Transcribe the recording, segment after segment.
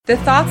The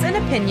thoughts and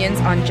opinions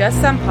on Just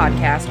Some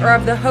Podcast are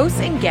of the hosts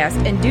and guests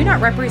and do not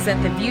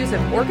represent the views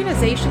of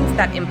organizations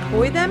that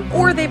employ them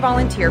or they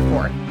volunteer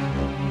for.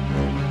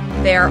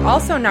 They are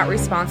also not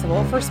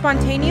responsible for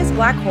spontaneous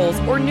black holes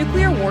or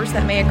nuclear wars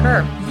that may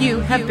occur.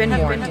 You have been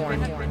warned.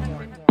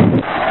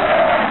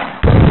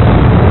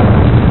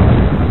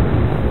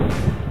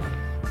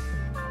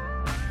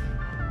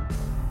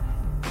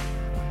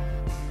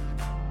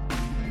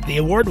 The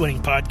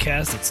award-winning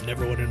podcast that's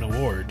never won an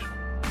award.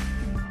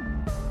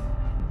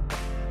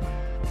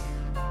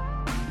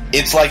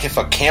 It's like if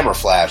a camera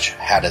flash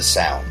had a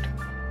sound.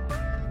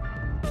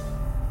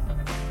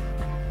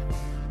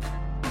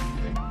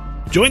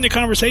 Join the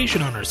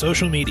conversation on our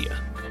social media.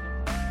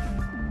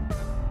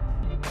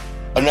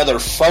 Another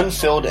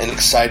fun-filled and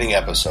exciting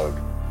episode.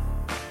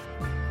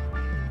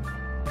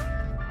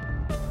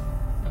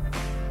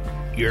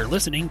 You're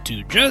listening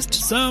to Just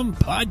Some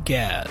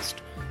Podcast.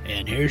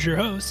 And here's your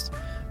hosts,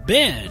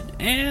 Ben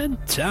and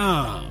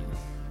Tom.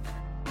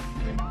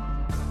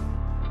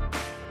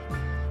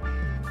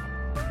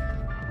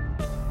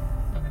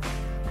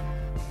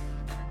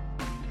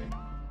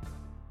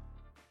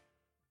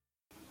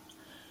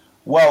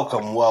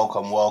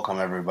 Welcome,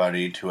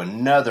 everybody, to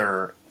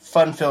another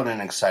fun-filled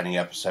and exciting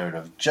episode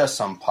of Just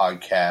Some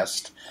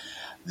Podcast.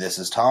 This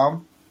is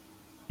Tom.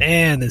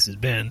 And this is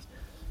Ben.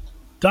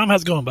 Tom,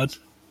 how's it going, bud?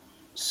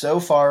 So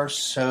far,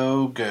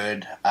 so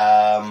good.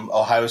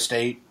 Ohio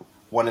State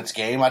won its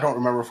game. I don't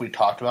remember if we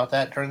talked about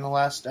that during the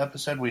last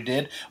episode. We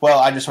did. Well,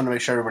 I just want to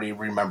make sure everybody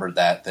remembered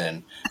that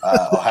then.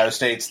 Ohio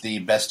State's the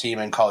best team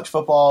in college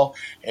football,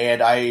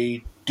 and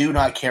I do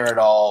not care at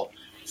all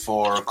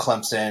for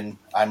Clemson.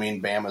 I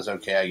mean, Bama's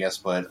okay, I guess,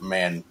 but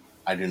man,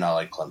 I do not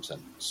like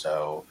Clemson.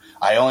 So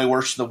I only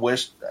wish the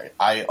worst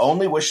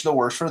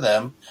for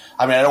them.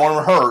 I mean, I don't want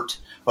them to hurt,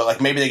 but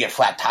like maybe they get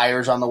flat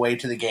tires on the way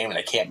to the game and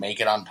they can't make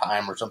it on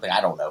time or something.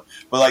 I don't know,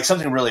 but like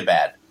something really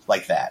bad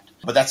like that.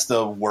 But that's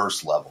the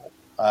worst level.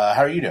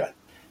 How are you doing?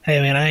 Hey,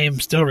 man, I am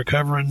still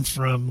recovering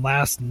from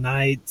last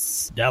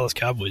night's Dallas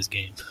Cowboys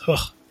game.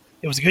 Ugh.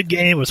 It was a good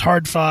game. It was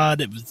hard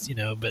fought. It was,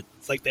 but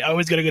it's like they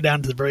always got to go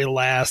down to the very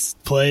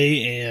last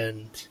play.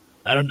 And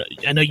I don't know.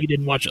 I know you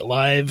didn't watch it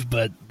live,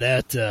 but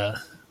that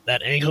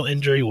ankle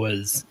injury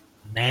was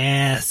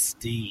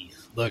nasty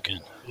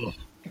looking. Ugh.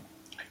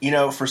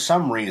 For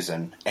some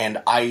reason,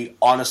 and I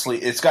honestly,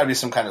 it's got to be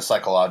some kind of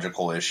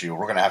psychological issue.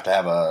 We're going to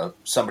have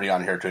somebody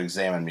on here to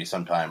examine me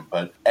sometime.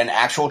 But an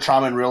actual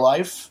trauma in real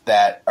life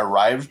that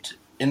arrived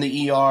in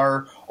the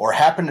ER or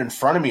happened in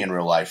front of me in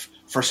real life,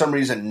 for some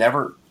reason,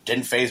 never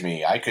didn't faze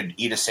me. I could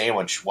eat a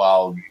sandwich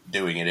while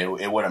doing it.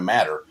 It wouldn't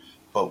matter.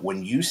 But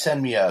when you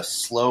send me a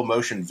slow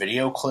motion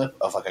video clip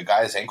of like a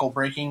guy's ankle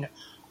breaking,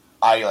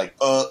 I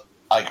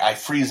I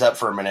freeze up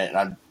for a minute,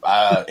 and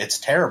it's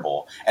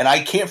terrible. And I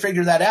can't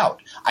figure that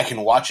out. I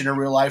can watch it in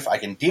real life. I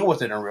can deal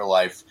with it in real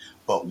life.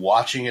 But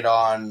watching it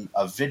on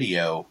a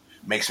video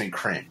makes me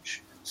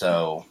cringe.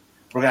 So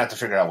we're going to have to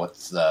figure out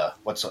what's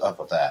up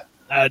with that.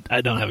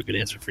 I don't have a good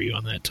answer for you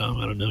on that,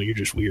 Tom. I don't know. You're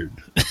just weird.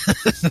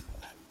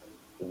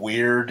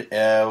 Weird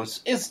is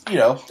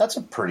that's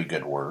a pretty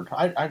good word.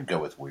 I'd go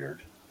with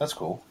weird. That's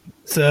cool.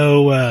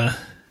 So,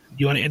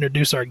 you want to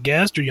introduce our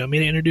guest, or you want me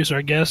to introduce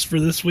our guest for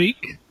this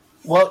week?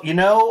 Well,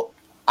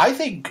 I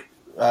think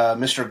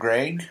Mr.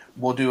 Greg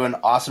will do an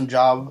awesome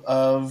job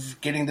of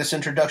getting this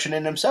introduction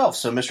in himself.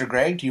 So, Mr.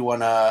 Greg, do you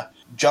want to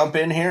jump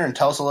in here and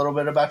tell us a little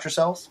bit about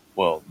yourself?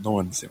 Well, no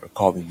one's ever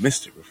called me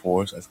Mr.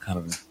 before, so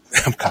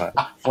I'm kind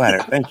of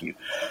flattered. Thank you.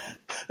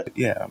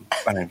 Yeah,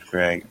 my name's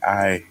Greg.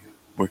 I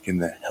work in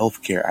the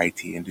healthcare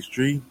IT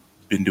industry.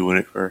 Been doing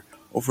it for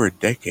over a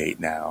decade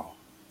now,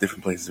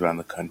 different places around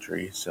the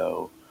country.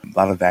 So a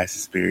lot of vast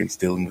experience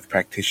dealing with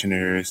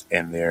practitioners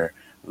and their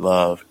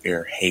love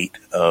or hate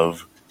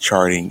of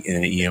charting in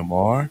an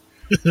EMR.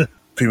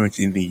 Pretty much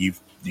anything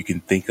you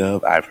can think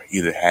of, I've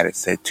either had it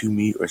said to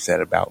me or said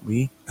about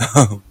me.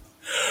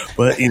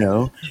 But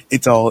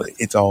it's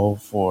all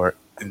for,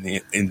 in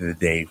the end of the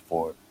day,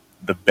 for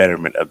the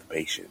betterment of the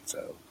patient.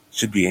 So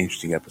should be an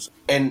interesting episode.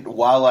 And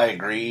while I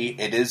agree,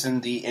 it is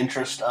in the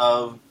interest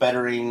of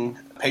bettering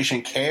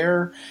patient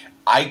care,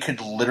 I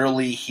could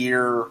literally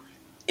hear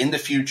in the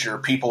future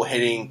people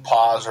hitting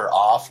pause or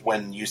off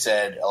when you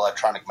said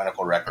electronic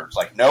medical records.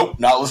 Like, nope,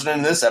 not listening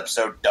to this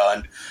episode,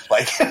 done.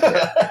 Like,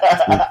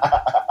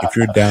 if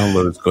your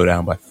downloads go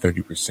down by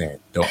 30%,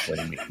 don't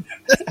blame me.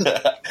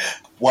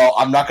 Well,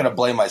 I'm not going to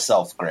blame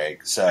myself,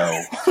 Greg,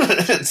 so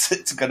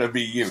it's going to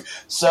be you.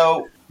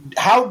 So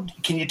how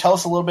can you tell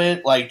us a little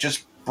bit, like,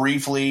 just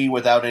briefly,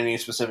 without any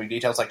specific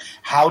details, like,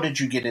 how did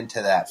you get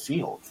into that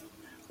field?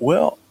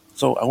 Well,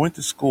 so I went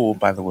to school,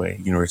 by the way,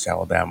 University of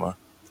Alabama.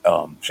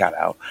 Shout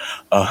out.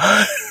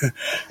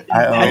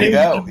 There you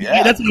go.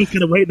 Yeah, that's what I was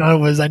kind of waiting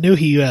on. I knew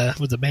he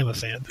was a Bama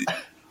fan.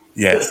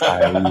 Yes,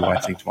 I will be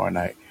watching tomorrow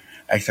night.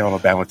 I actually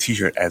have a Bama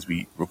T-shirt as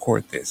we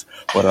record this.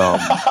 But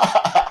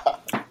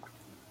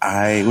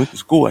I went to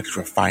school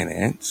actually for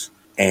finance,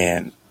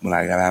 and when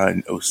I got out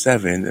in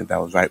 2007,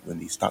 that was right when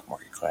the stock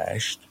market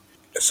crashed.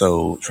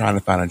 So trying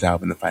to find a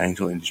job in the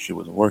financial industry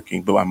wasn't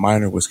working, but my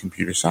minor was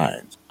computer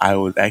science. I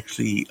was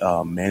actually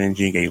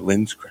managing a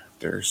lens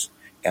crafters,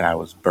 and I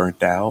was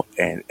burnt out.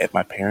 And at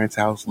my parents'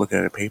 house, looking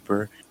at a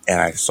paper, and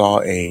I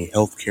saw a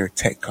healthcare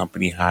tech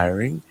company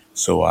hiring.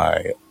 So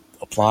I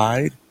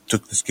applied,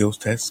 took the skills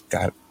test,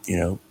 got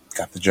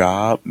the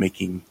job,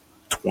 making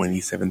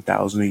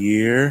 $27,000 a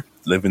year,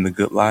 living the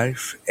good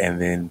life, and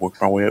then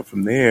worked my way up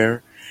from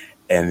there.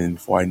 And then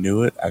before I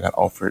knew it, I got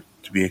offered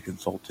to be a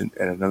consultant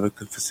at another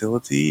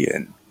facility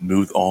and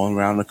moved all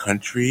around the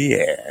country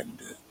and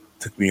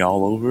took me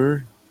all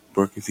over,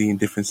 working in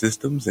different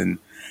systems. And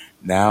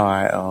now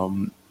I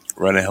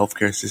run a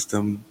healthcare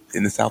system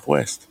in the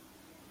Southwest.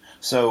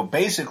 So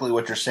basically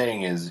what you're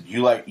saying is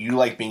you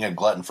like being a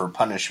glutton for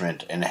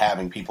punishment and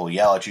having people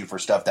yell at you for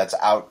stuff that's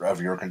out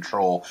of your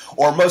control,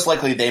 or most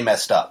likely they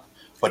messed up,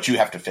 but you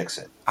have to fix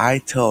it. I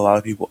tell a lot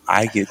of people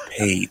I get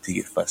paid to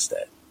get fussed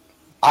at.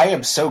 I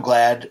am so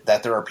glad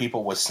that there are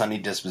people with sunny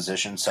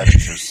dispositions such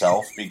as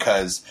yourself,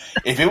 because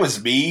if it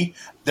was me,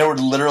 there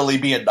would literally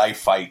be a knife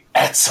fight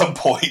at some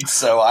point.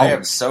 So I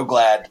am so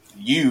glad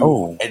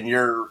you and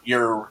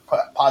your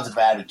positive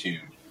attitude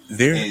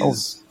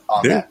is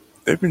on that.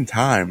 There have been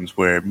times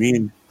where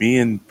me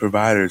and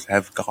providers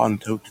have gone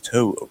toe to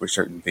toe over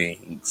certain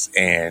things,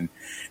 and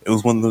it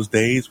was one of those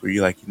days where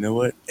you're like, you know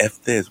what,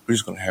 F this, we're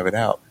just going to have it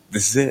out.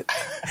 This is it.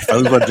 If I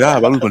lose my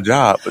job, I lose my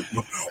job, but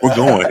we're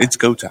going. It's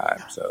go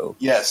time. So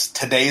yes,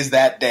 today's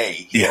that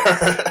day. Yeah,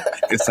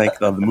 it's like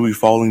the movie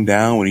Falling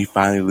Down when he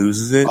finally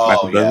loses it.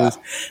 Michael Douglas.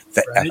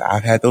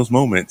 I've had those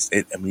moments.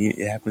 It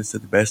happens to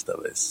the best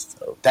of us.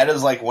 So. That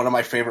is like one of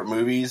my favorite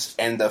movies.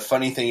 And the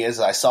funny thing is,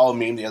 I saw a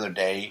meme the other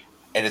day,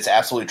 and it's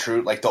absolutely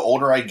true. Like the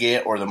older I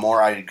get, or the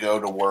more I go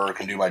to work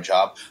and do my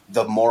job,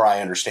 the more I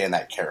understand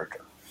that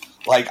character.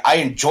 Like I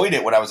enjoyed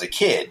it when I was a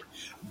kid.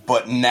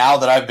 But now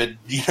that I've been,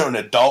 an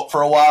adult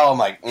for a while, I'm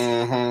like,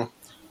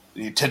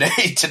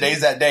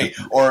 today's that day.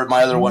 Or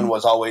my other one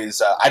was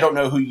always, I don't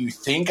know who you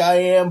think I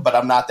am, but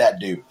I'm not that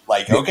dude.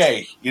 Like,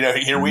 okay,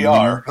 here we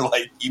are.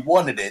 Like, you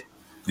wanted it.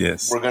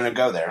 Yes. We're going to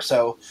go there.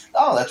 So,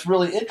 that's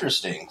really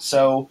interesting.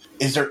 So,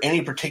 is there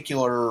any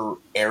particular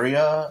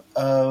area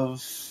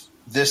of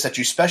this that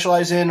you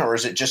specialize in, or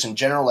is it just in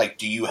general? Like,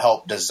 do you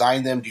help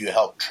design them? Do you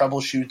help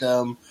troubleshoot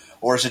them?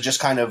 Or is it just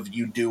kind of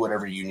you do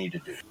whatever you need to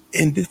do?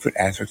 In different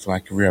aspects of my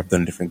career, I've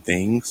done different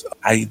things.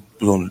 I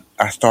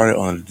started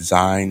on the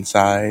design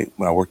side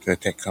when I worked at a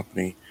tech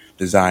company,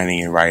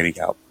 designing and writing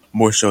out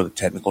more so the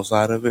technical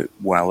side of it.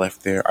 When I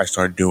left there, I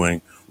started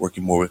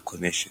working more with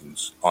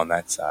clinicians on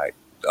that side,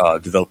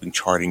 developing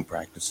charting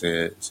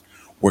practices,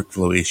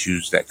 workflow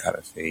issues, that kind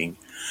of thing.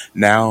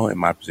 Now, in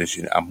my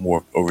position, I'm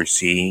more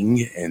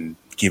overseeing and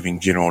giving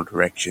general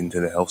direction to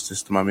the health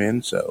system I'm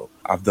in. So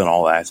I've done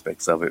all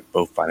aspects of it,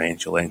 both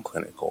financial and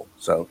clinical.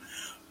 So,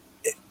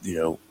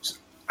 you're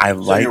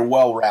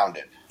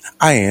well-rounded.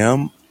 I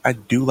am. I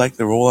do like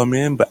the role I'm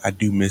in, but I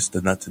do miss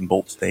the nuts and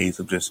bolts days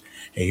of just,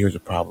 hey, here's a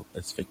problem,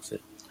 let's fix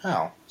it.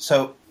 Oh,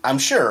 so I'm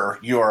sure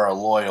you're a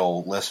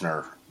loyal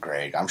listener,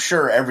 Greg. I'm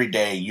sure every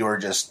day you're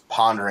just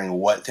pondering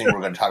what thing we're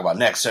going to talk about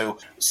next. So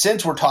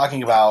since we're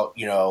talking about,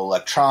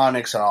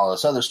 electronics and all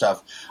this other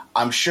stuff,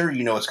 I'm sure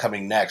you know what's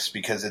coming next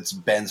because it's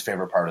Ben's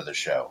favorite part of the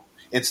show.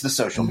 It's the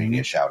social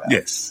media shout out.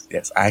 Yes.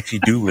 I actually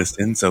do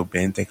listen. So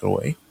Ben, take it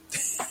away.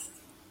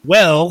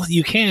 Well,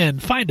 you can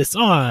find us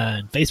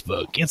on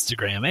Facebook,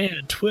 Instagram,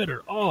 and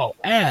Twitter, all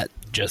at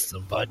Just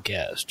Some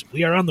Podcast.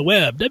 We are on the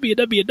web,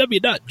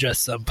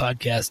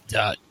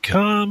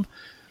 www.justsomepodcast.com,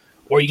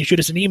 or you can shoot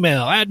us an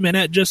email,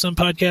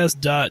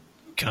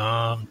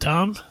 admin@justsomepodcast.com.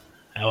 Tom,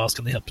 how else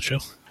can they help the show?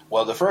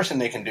 Well, the first thing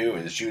they can do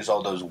is use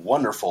all those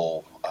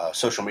wonderful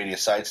social media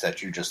sites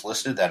that you just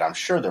listed that I'm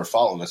sure they're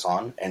following us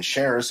on, and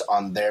share us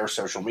on their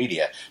social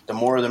media. The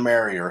more the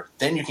merrier.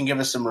 Then you can give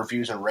us some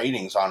reviews and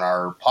ratings on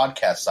our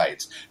podcast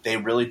sites. They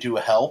really do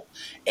help,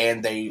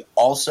 and they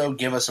also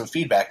give us some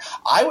feedback.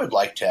 I would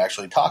like to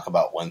actually talk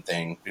about one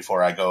thing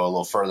before I go a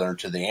little further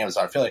into the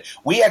Amazon affiliate.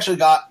 We actually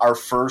got our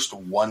first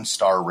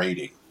 1-star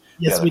rating.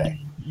 Yes, we did.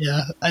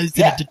 Yeah, I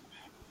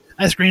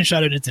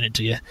screenshotted it and sent it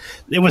to you.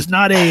 It was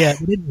not we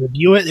didn't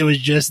review it. It was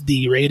just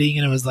the rating,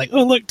 and it was like,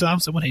 oh, look,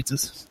 Tom, someone hates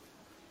us.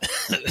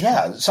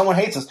 Yeah, someone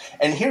hates us.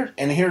 And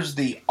here's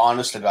the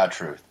honest to God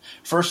truth.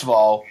 First of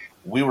all,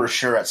 we were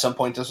sure at some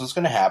point this was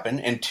going to happen,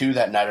 and two,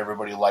 that not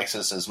everybody likes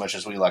us as much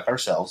as we like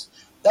ourselves.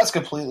 That's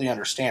completely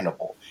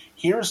understandable.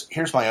 Here's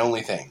my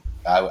only thing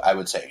I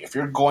would say. If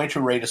you're going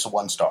to rate us a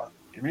 1-star,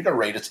 if you're going to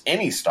rate us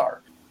any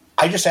star,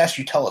 I just ask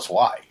you tell us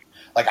why.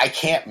 Like, I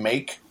can't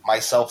make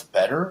myself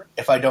better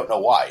if I don't know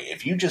why.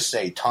 If you just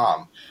say,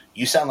 Tom,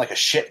 you sound like a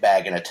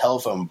shitbag in a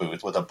telephone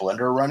booth with a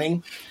blender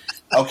running,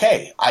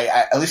 okay, I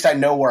at least I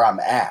know where I'm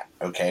at,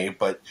 okay?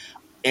 But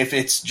if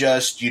it's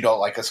just you don't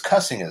like us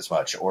cussing as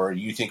much, or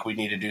you think we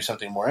need to do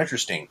something more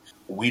interesting,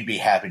 we'd be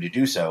happy to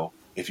do so.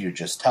 if you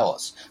just tell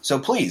us. So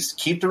please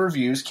keep the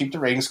reviews, keep the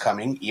ratings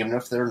coming, even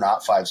if they're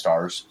not 5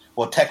 stars.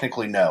 Well,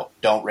 technically, no.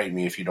 Don't rate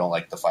me if you don't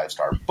like the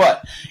 5-star.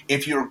 But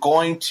if you're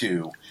going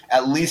to,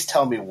 at least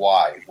tell me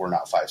why we're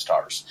not 5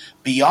 stars.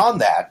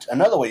 Beyond that,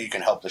 another way you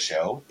can help the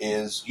show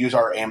is use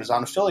our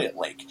Amazon affiliate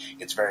link.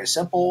 It's very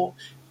simple.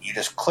 You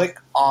just click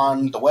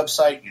on the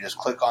website, you just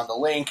click on the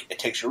link, it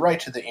takes you right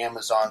to the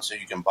Amazon so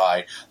you can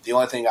buy. The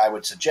only thing I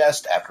would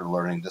suggest, after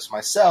learning this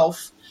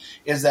myself,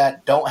 is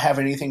that don't have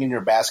anything in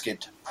your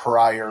basket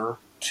prior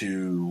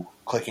to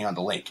clicking on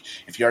the link.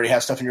 If you already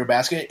have stuff in your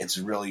basket, it's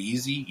really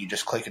easy. You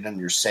just click it in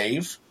your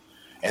save,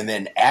 and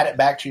then add it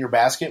back to your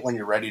basket when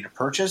you're ready to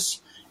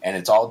purchase, and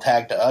it's all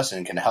tagged to us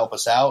and can help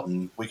us out,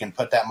 and we can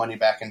put that money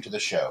back into the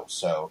show.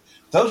 So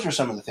those are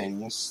some of the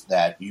things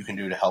that you can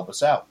do to help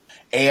us out.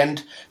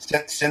 And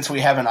since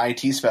we have an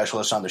IT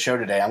specialist on the show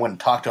today, I'm going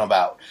to talk to him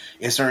about,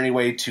 is there any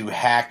way to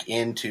hack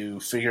in to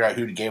figure out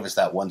who gave us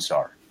that 1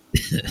 star?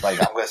 Like,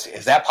 I'm going to say,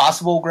 is that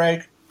possible,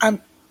 Greg?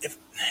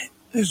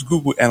 There's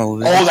Google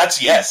Analytics. Oh,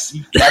 that's yes.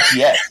 That's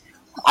yes.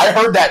 I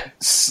heard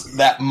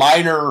that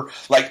minor,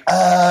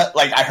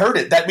 I heard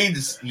it. That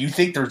means you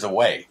think there's a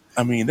way.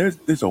 I mean,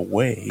 there's a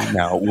way.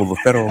 Now, will the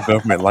federal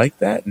government like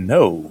that?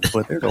 No,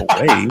 but there's a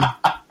way.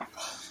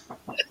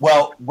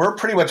 Well, we're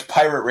pretty much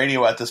pirate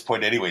radio at this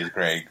point anyways,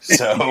 Greg.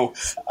 So,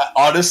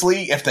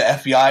 honestly, if the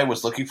FBI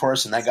was looking for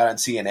us and that got on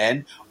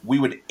CNN, we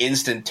would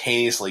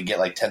instantaneously get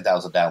like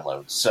 10,000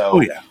 downloads. So,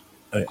 Oh,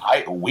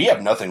 yeah. We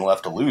have nothing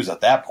left to lose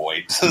at that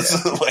point. Yeah.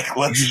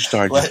 Let's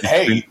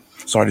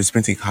start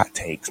dispensing hot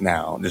takes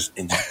now. Just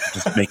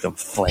make them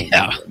flame.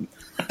 Yeah. And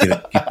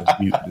get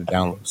the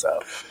downloads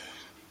up.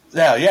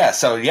 Yeah.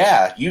 So,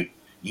 yeah, you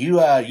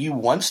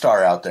 1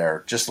 star out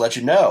there, just let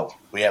you know,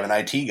 we have an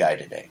IT guy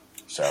today.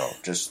 So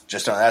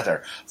just on that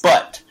there.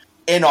 But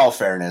in all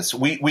fairness,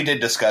 we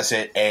did discuss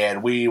it,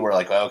 and we were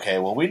like, okay,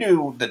 well, we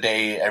knew the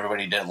day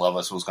everybody didn't love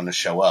us was going to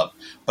show up.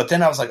 But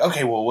then I was like,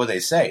 okay, well, what did they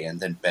say? And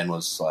then Ben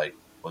was like,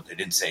 well, they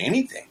didn't say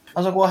anything. I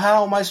was like, well,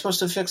 how am I supposed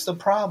to fix the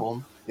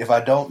problem if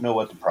I don't know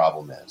what the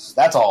problem is?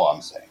 That's all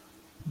I'm saying.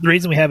 The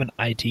reason we have an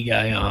IT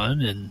guy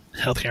on and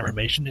healthcare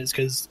information is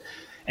because,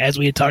 as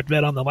we had talked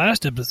about on the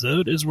last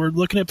episode, is we're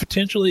looking at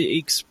potentially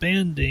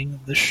expanding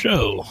the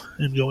show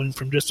and going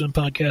from just some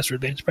podcast for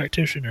advanced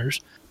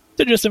practitioners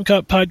to just some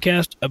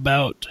podcast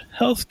about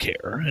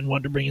healthcare, and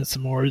want to bring in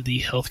some more of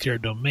the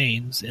healthcare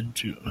domains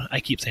into, I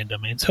keep saying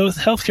domains,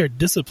 healthcare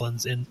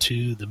disciplines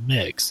into the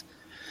mix.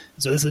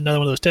 So this is another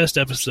one of those test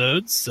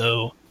episodes.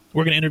 So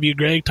we're going to interview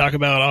Greg, talk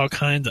about all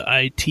kinds of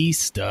IT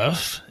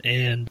stuff,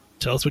 and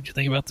tell us what you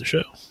think about the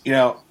show. You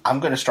know, I'm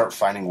going to start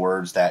finding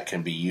words that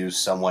can be used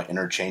somewhat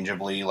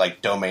interchangeably,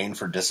 like domain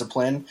for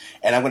discipline.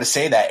 And I'm going to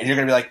say that, and you're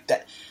going to be like,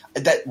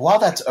 that while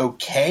that's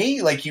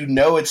okay, like, you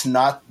know, it's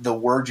not the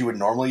word you would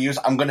normally use.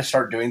 I'm going to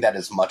start doing that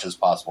as much as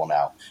possible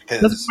now.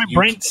 Because you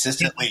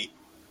consistently...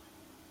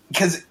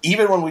 Because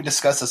even when we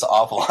discuss this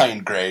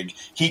offline, Greg,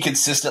 he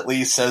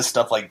consistently says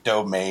stuff like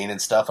domain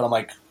and stuff. And I'm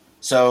like,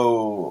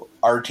 so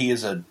RT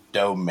is a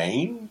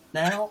domain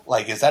now?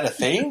 Like, is that a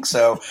thing?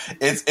 So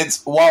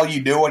it's while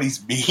you know what he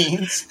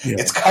means,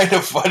 It's kind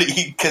of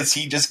funny because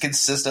he just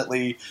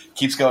consistently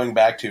keeps going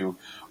back to,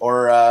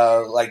 or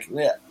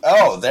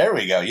oh, there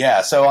we go.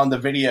 Yeah. So on the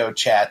video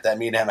chat that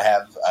me and him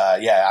have,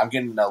 I'm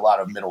getting a lot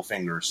of middle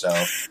fingers. So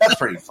that's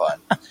pretty fun.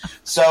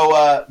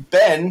 So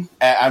Ben,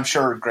 I'm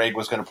sure Greg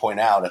was going to point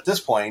out at this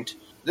point,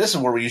 this is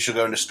where we usually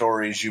go into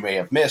stories you may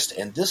have missed.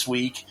 And this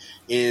week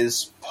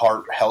is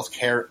part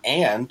healthcare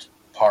and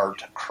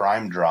part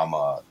crime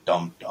drama.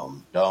 Dum,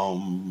 dum,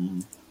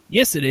 dum.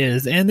 Yes, it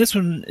is. And this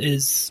one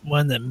is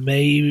one that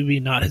maybe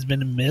not has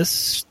been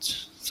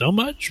missed so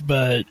much,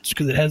 but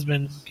because it has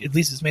been, at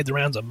least it's made the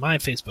rounds on my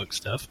Facebook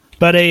stuff.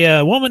 But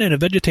a woman in a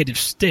vegetative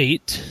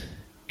state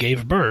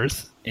gave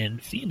birth in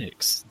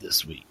Phoenix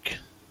this week.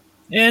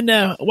 And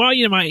while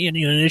you might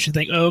initially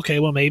think, oh, okay,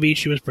 well, maybe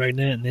she was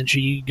pregnant and then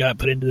she got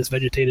put into this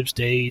vegetative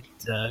state,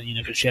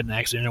 because she had an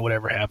accident or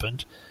whatever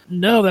happened.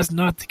 No, that's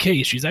not the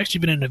case. She's actually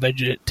been in a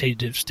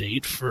vegetative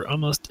state for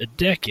almost a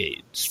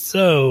decade.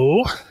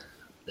 So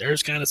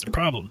there's kind of some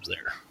problems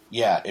there.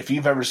 Yeah, if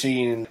you've ever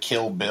seen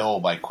Kill Bill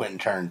by Quentin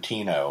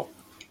Tarantino,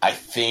 I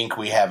think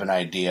we have an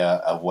idea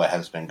of what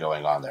has been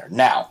going on there.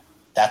 Now,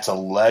 that's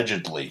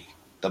allegedly.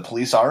 The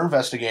police are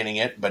investigating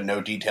it, but no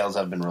details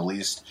have been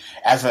released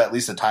as of at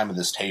least the time of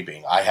this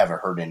taping. I haven't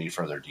heard any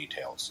further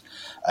details.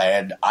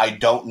 And I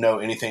don't know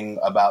anything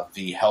about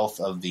the health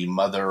of the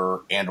mother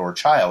and or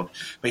child.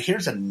 But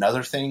here's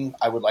another thing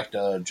I would like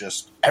to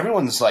just...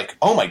 Everyone's like,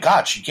 oh my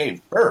God, she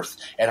gave birth.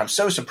 And I'm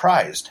so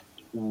surprised.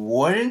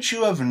 Wouldn't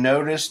you have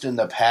noticed in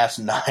the past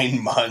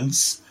 9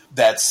 months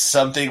that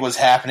something was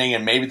happening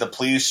and maybe the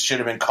police should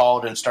have been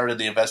called and started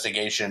the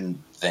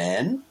investigation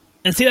then?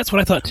 And see, that's what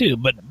I thought too,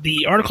 but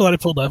the article that I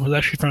pulled up was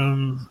actually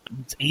from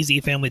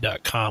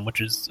azfamily.com, which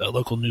is a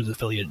local news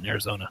affiliate in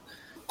Arizona.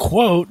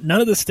 Quote,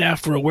 none of the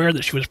staff were aware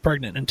that she was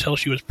pregnant until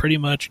she was pretty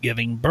much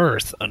giving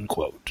birth,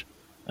 unquote.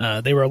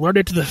 They were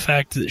alerted to the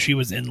fact that she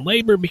was in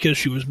labor because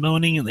she was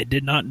moaning and they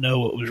did not know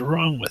what was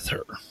wrong with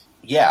her.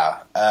 yeah,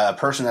 a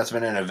person that's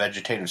been in a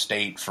vegetative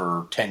state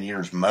for 10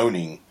 years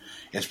moaning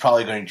is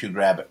probably going to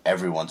grab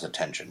everyone's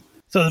attention.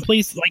 So the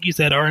police, like you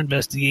said, are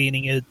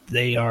investigating it.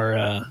 They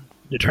are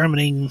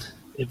determining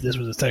if this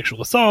was a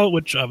sexual assault,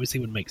 which obviously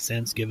would make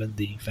sense given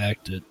the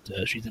fact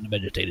that she's in a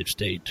vegetative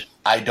state.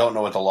 I don't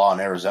know what the law in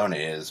Arizona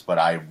is, but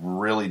I'm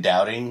really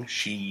doubting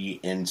she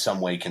in some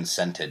way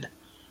consented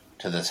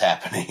to this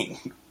happening.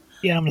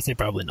 Yeah, I'm going to say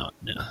probably not.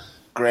 No.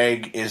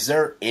 Greg, is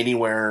there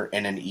anywhere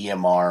in an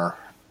EMR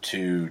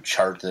to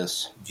chart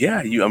this?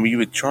 Yeah, you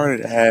would chart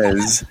it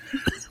as...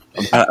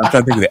 I'm trying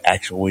to think of the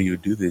actual way you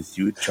would do this.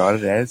 You would chart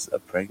it as a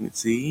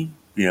pregnancy,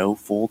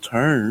 full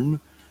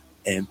term,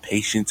 and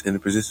patients in a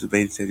persistent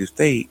vegetative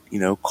state,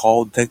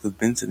 call Detective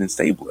Benson and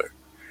Stabler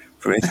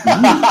for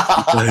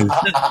STD.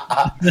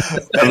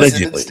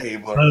 Allegedly.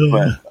 Stabler.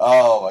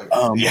 Oh, my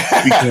God.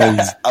 Yeah.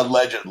 Because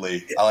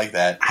allegedly. I like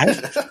that. I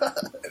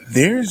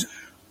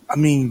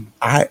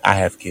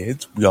have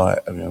kids. We all,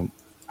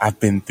 I've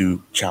been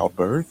through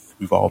childbirth.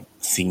 We've all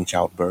seen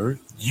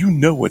childbirth. You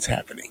know what's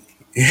happening.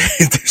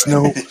 There's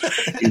no,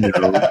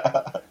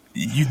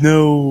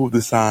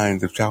 the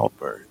signs of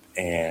childbirth,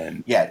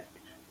 and yeah,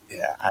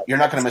 you're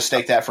not going to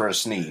mistake that for a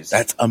sneeze.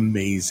 That's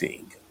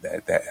amazing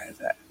that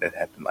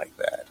happened like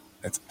that.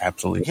 That's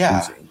absolutely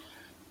amazing.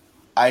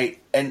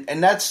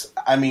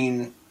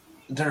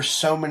 There's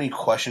so many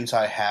questions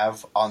I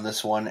have on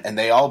this one, and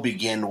they all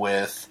begin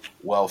with,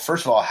 well,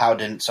 first of all, how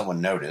didn't someone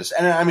notice?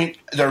 And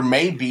there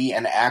may be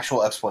an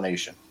actual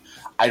explanation.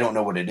 I don't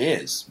know what it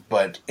is,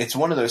 but it's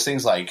one of those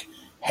things like,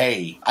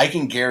 hey, I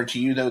can guarantee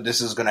you, though, this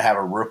is going to have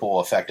a ripple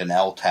effect in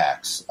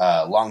LTACs,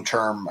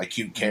 long-term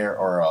acute care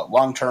or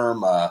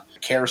long-term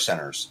care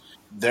centers.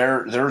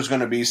 There's going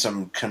to be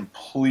some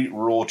complete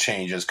rule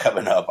changes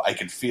coming up. I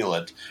can feel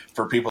it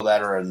for people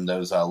that are in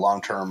those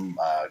long-term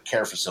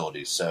care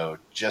facilities. So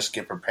just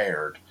get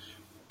prepared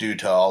due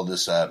to all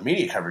this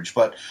media coverage.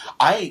 But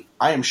I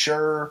am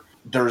sure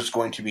there's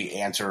going to be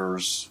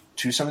answers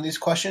to some of these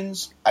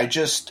questions.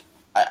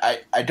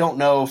 I don't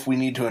know if we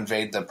need to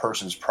invade the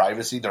person's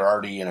privacy. They're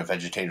already in a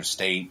vegetative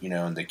state,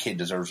 and the kid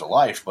deserves a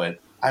life. But,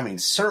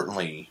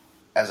 certainly,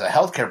 as a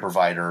healthcare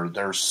provider,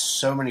 there's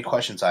so many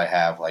questions I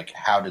have, like,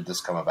 how did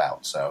this come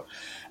about? So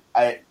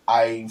I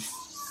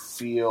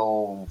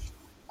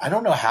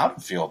don't know how to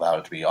feel about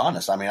it, to be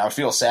honest. I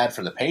feel sad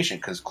for the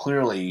patient because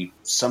clearly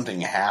something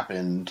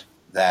happened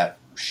that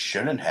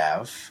shouldn't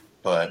have,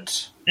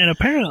 but... And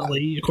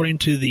apparently, according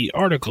to the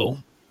article...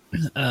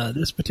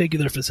 this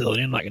particular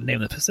facility, I'm not going to name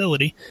the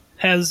facility,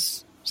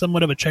 has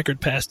somewhat of a checkered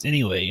past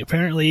anyway.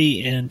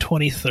 Apparently, in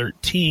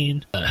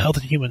 2013, Health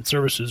and Human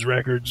Services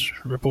records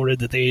reported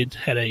that they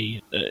had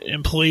a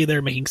employee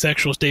there making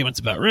sexual statements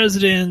about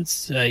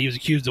residents. He was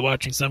accused of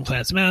watching some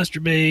clients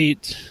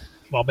masturbate.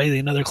 While bathing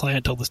another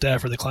client, told the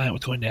staffer the client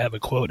was going to have a,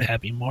 quote,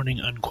 happy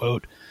morning,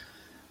 unquote.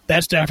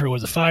 That staffer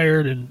was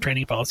fired and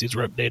training policies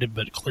were updated,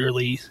 but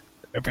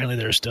apparently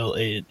there's still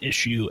an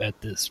issue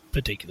at this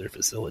particular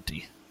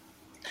facility.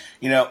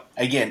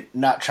 Again,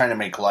 not trying to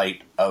make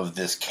light of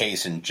this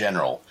case in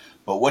general,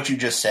 but what you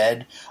just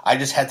said, I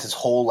just had this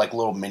whole,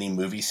 little mini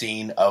movie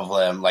scene of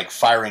them,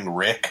 firing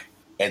Rick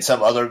and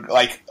some other,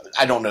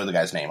 I don't know the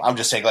guy's name. I'm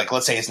just saying,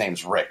 let's say his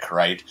name's Rick,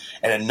 right?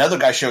 And another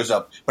guy shows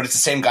up, but it's the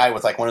same guy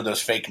with, one of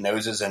those fake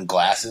noses and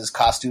glasses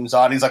costumes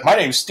on. He's like, my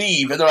name's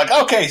Steve. And they're like,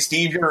 okay,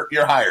 Steve,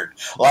 you're hired.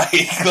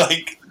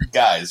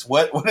 Guys,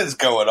 what is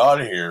going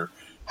on here?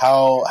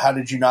 How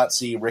did you not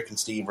see Rick and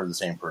Steve are the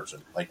same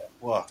person?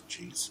 Whoa,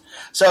 jeez.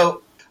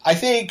 So I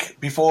think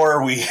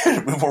before we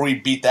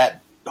beat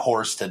that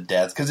horse to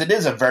death, because it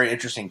is a very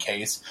interesting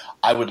case,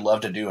 I would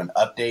love to do an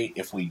update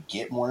if we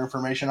get more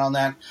information on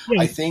that.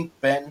 Yeah. I think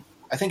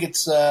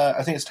it's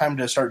time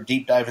to start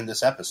deep diving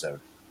this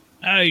episode.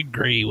 I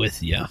agree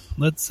with you.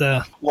 Let's.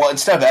 Well,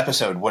 instead of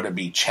episode, would it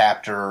be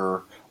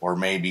chapter or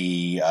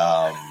maybe?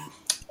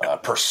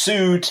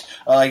 Pursuit,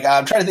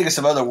 I'm trying to think of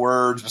some other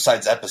words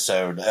besides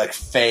episode,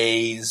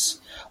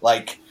 phase,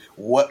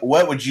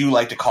 what would you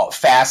like to call it?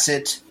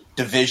 Facet,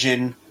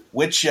 division,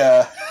 which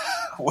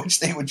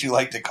thing would you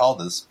like to call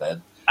this,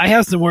 Ben? I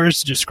have some words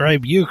to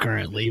describe you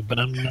currently, but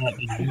I'm not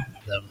going to use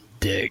them,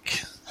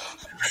 dick.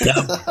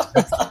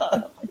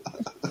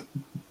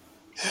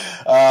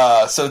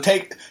 So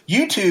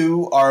you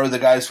two are the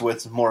guys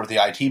with more of the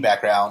IT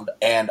background,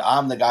 and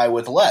I'm the guy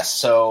with less.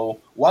 So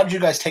why don't you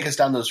guys take us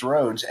down those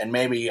roads, and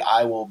maybe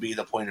I will be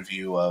the point of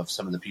view of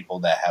some of the people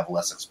that have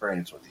less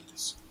experience with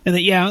these. And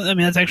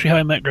that's actually how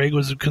I met Greg,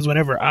 was because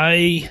whenever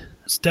I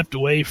stepped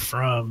away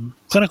from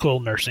clinical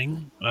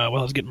nursing, while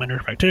I was getting my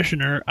nurse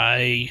practitioner,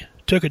 I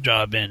took a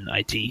job in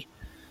IT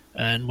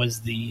and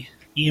was the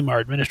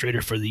EMR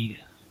administrator for the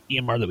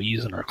EMR that we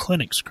use in our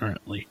clinics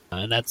currently.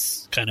 And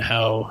that's kind of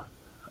how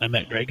I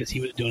met Greg, because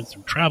he was doing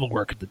some travel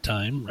work at the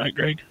time. Right,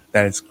 Greg?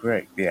 That is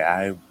correct. Yeah,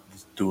 I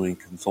was doing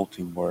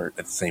consulting work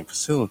at the same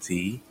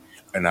facility,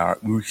 and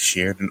we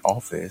shared an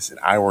office, and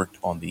I worked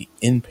on the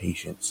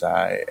inpatient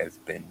side as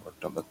Ben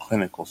worked on the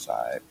clinical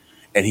side,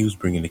 and he was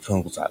bringing the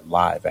clinical side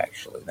live,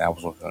 actually, and I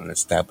was working on an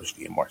established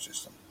EMR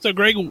system. So,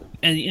 Greg,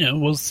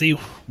 and we'll see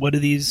what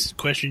of these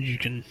questions you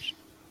can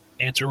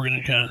answer. We're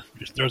going to kind of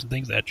just throw some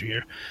things at you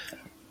here.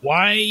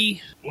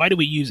 Why do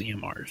we use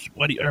EMRs?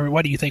 Why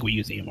do you think we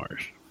use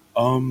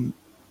EMRs?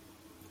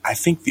 I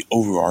think the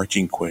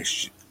overarching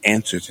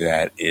answer to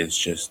that is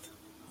just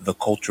the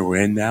culture we're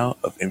in now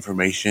of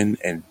information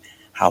and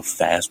how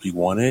fast we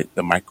want it,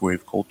 the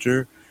microwave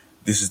culture.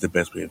 This is the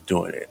best way of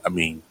doing it. I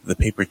mean, the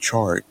paper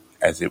chart,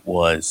 as it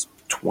was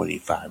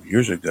 25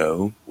 years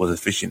ago, was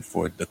efficient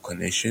for the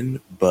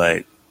clinician,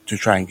 but to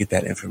try and get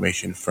that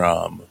information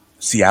from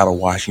Seattle,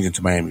 Washington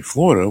to Miami,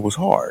 Florida was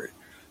hard.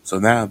 So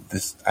now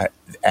the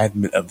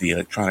advent of the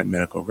electronic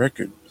medical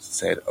record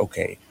said,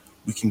 okay,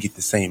 we can get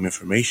the same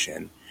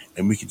information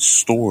and we can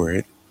store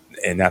it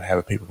and not have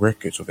a paper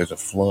record. So if there's a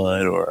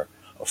flood or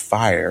a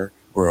fire,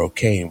 we're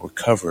okay and we're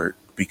covered,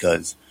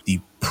 because the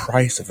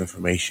price of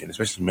information,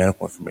 especially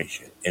medical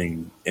information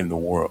in the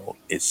world,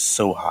 is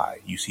so high.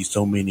 You see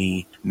so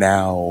many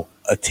now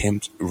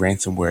attempt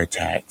ransomware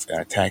attacks and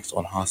attacks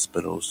on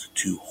hospitals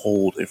to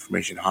hold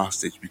information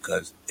hostage,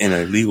 because in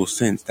a legal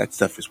sense, that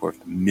stuff is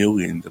worth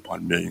millions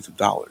upon millions of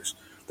dollars.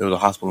 There was a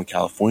hospital in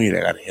California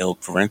that got held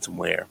for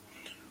ransomware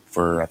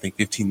for, I think,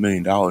 $15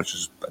 million, which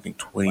is, I think,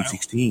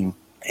 2016. Wow.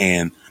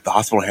 And the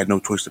hospital had no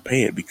choice to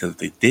pay it, because if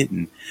they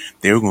didn't,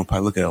 they were going to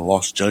probably look at a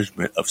lost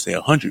judgment of, say,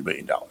 $100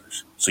 million.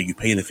 So you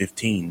pay the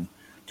 15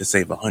 to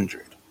save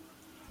 100.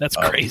 That's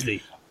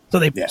crazy. So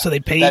they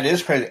paid that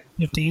is crazy.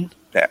 15.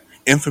 That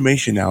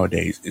information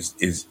nowadays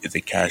is a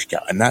cash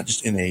cow, and not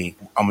just in I'm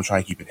gonna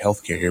try to keep it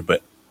healthcare here,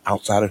 but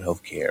outside of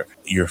healthcare,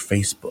 your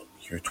Facebook,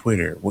 your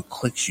Twitter, what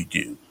clicks you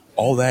do,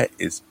 all that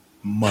is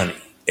money.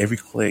 Every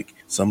click,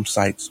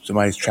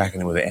 somebody's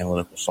tracking it with an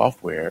analytical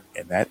software,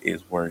 and that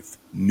is worth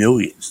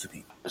millions to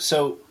people.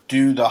 So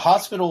do the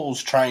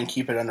hospitals try and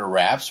keep it under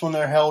wraps when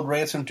they're held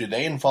ransom? Do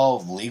they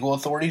involve legal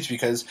authorities?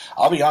 Because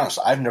I'll be honest,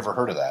 I've never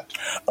heard of that.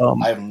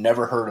 I've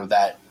never heard of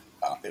that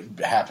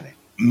happening.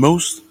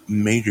 Most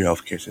major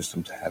healthcare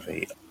systems have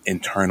a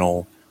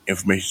internal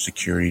information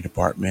security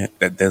department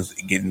that does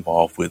get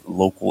involved with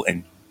local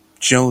and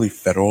generally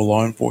federal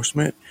law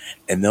enforcement,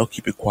 and they'll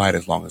keep it quiet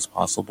as long as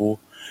possible.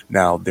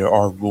 Now, there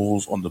are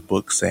rules on the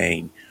book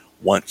saying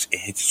once it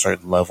hits a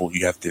certain level,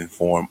 you have to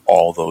inform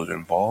all those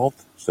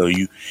involved. So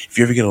if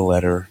you ever get a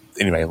letter,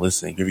 anybody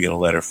listening, if you ever get a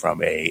letter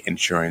from a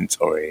insurance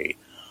or a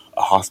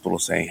hospital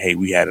saying, hey,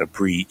 we had a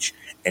breach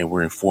and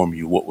we're informing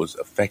you what was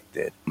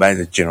affected, that is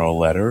a general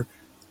letter.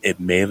 It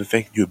may have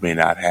affected you, it may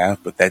not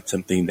have, but that's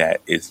something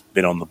that has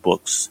been on the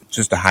books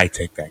since the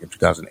HITECH Act of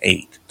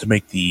 2008 to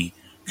make the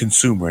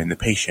consumer and the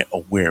patient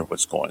aware of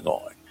what's going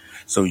on.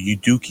 So you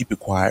do keep it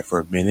quiet for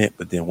a minute,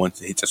 but then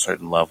once it hits a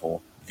certain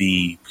level,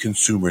 the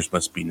consumers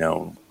must be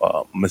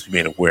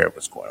made aware of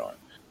what's going on.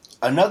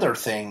 Another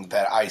thing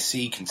that I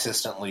see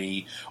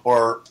consistently,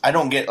 or I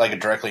don't get like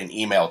directly an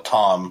email,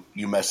 Tom,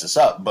 you messed this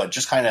up, but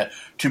just kind of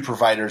to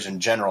providers in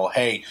general,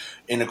 hey,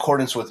 in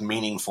accordance with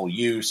meaningful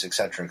use, et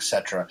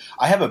cetera,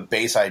 I have a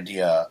base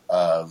idea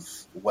of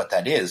what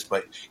that is,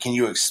 but can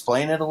you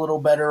explain it a little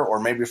better? Or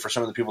maybe for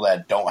some of the people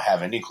that don't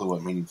have any clue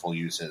what meaningful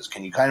use is,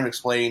 can you kind of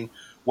explain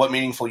what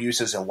meaningful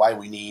use is and why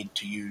we need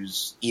to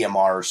use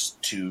EMRs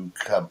to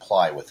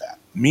comply with that?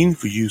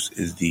 Meaningful use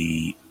is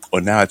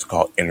now it's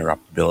called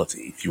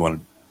interoperability. If you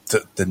want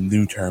the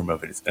new term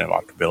of it is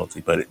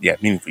interoperability, but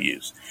meaningful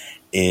use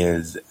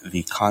is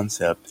the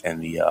concept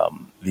and the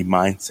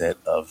mindset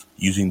of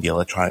using the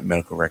electronic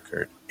medical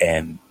record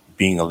and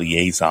being a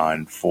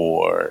liaison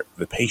for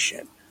the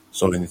patient.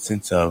 So in the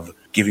sense of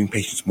giving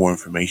patients more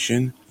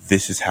information,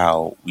 this is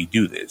how we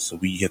do this. So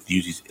we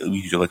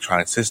use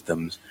electronic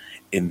systems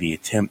in the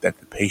attempt that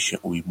the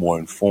patient will be more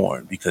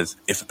informed. Because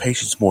if the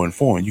patient's more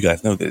informed, you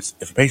guys know this,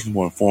 if a patient's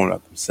more informed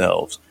about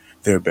themselves,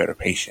 they're a better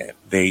patient.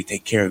 They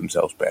take care of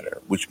themselves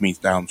better, which means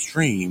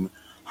downstream,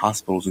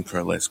 hospitals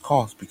incur less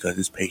cost because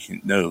this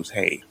patient knows,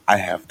 hey, I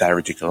have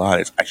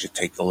diverticulitis. I should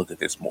take a look at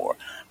this more.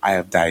 I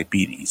have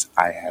diabetes.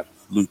 I have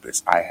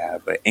lupus. I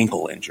have an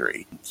ankle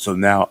injury. So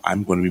now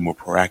I'm going to be more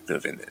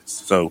proactive in this.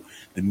 So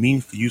the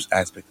meaningful use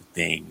aspect of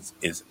things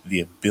is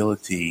the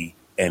ability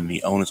and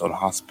the onus on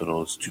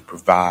hospitals to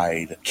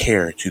provide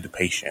care to the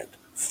patient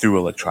through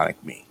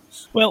electronic means.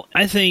 Well,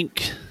 I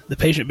think the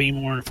patient being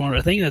more informed,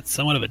 I think that's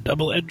somewhat of a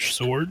double-edged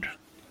sword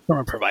from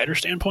a provider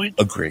standpoint.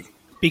 Agree.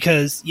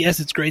 Because, yes,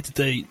 it's great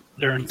that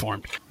they're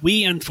informed.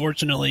 We,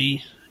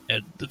 unfortunately,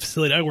 at the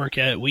facility I work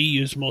at, we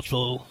use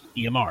multiple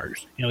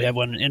EMRs. We have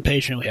one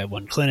inpatient, we have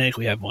one clinic,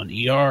 we have one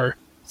ER.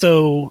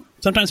 So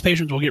sometimes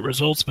patients will get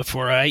results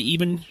before I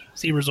even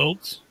see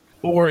results.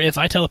 Or if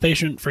I tell a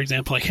patient, for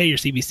example, like, hey, your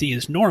CBC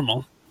is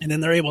normal, and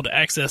then they're able to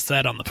access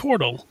that on the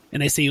portal,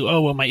 and they see,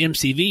 oh, well, my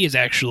MCV is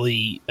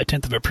actually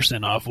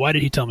 0.1% off. Why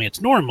did he tell me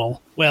it's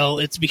normal? Well,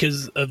 it's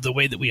because of the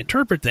way that we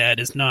interpret that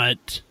is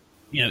not,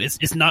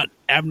 it's not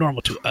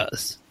abnormal to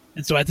us.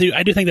 And so I do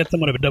think that's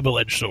somewhat of a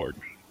double-edged sword.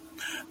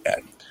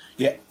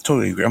 Yeah,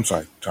 totally agree. I'm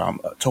sorry,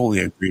 Tom. Totally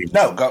agree.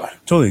 No, go.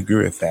 Totally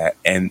agree with that.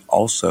 And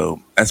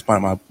also, that's one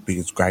of my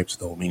biggest gripes with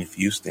the whole meaningful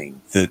use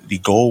thing. The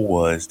goal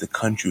was the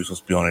country was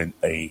supposed to be on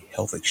a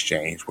health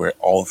exchange where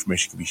all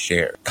information can be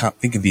shared.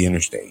 Think of the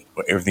interstate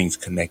where everything's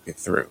connected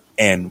through.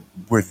 And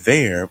we're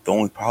there. The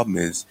only problem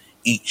is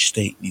each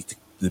state needs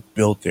to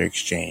build their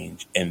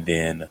exchange and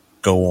then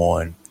go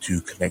on to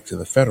connect to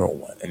the federal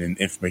one, and then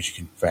information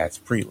can pass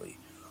freely.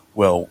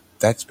 Well,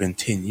 that's been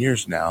 10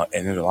 years now,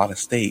 and there's a lot of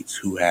states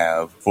who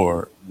have,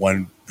 for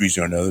one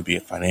reason or another, be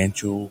it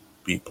financial,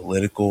 be it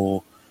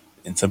political,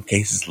 in some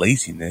cases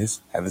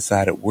laziness, have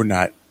decided we're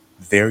not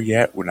there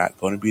yet, we're not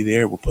going to be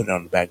there, we're putting it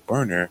on the back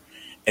burner,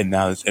 and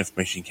now this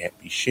information can't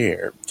be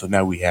shared. So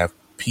now we have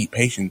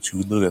patients who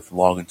literally have to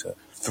log into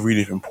 3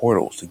 different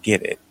portals to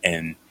get it,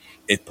 and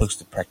it puts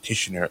the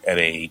practitioner at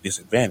a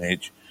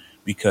disadvantage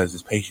because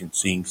this patient's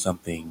seeing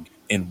something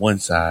in one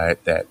side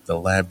that the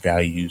lab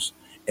values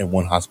in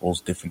one hospital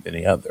is different than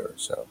the other.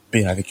 So,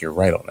 Ben, I think you're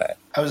right on that.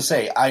 I was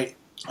going to say,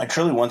 I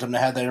truly want them to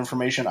have that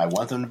information. I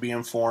want them to be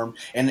informed.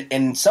 And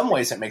in some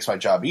ways, it makes my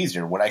job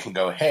easier when I can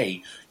go,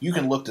 hey, you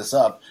can look this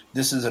up.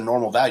 This is a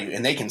normal value.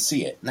 And they can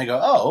see it. And they go,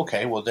 oh,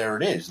 okay, well, there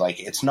it is. Like,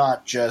 it's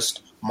not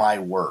just my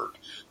word.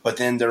 But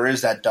then there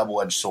is that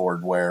double-edged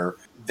sword where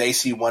they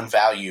see one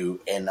value,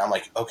 and I'm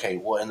like, okay,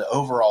 well, in the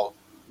overall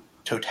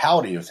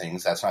totality of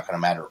things, that's not going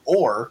to matter.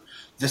 Or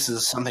this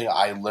is something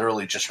I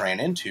literally just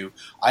ran into.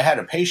 I had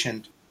a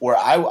patient where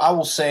I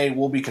will say,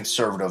 we'll be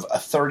conservative, a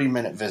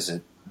 30-minute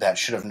visit that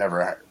should have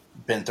never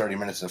been 30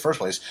 minutes in the first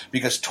place,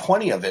 because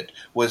 20 of it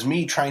was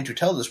me trying to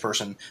tell this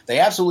person they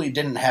absolutely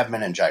didn't have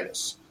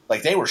meningitis.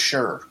 Like, they were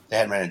sure they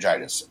had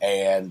meningitis.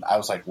 And I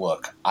was like,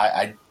 look,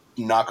 I'm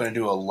not going to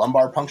do a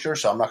lumbar puncture,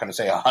 so I'm not going to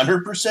say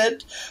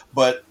 100%,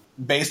 but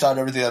based on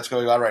everything that's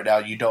going on right now,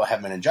 you don't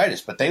have meningitis.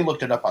 But they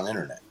looked it up on the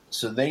internet,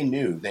 so they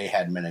knew they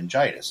had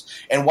meningitis.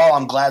 And while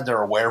I'm glad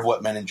they're aware of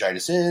what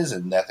meningitis is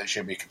and that they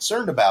should be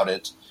concerned about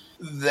it,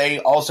 they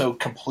also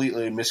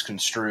completely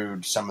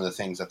misconstrued some of the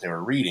things that they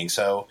were reading.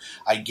 So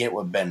I get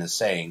what Ben is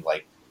saying.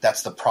 Like,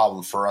 that's the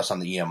problem for us on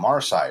the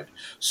EMR side.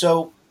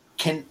 So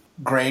can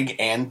Greg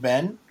and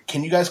Ben,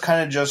 can you guys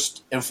kind of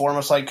just inform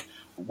us, like,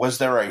 was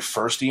there a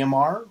first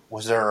EMR?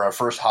 Was there a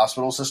first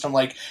hospital system?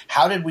 Like,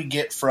 how did we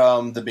get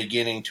from the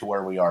beginning to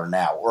where we are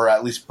now? Or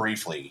at least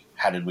briefly,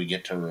 how did we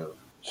get to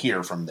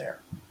here from there?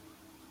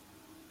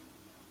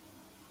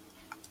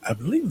 I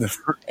believe the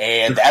first...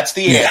 And that's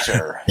the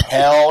answer.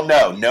 Hell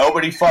no.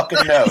 Nobody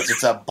fucking knows.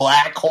 It's a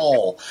black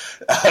hole.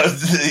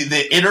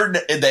 The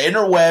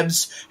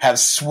interwebs have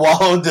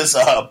swallowed this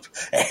up,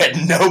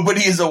 and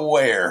nobody is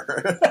aware.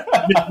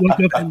 Woke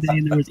up one day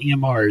and there was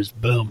EMRs.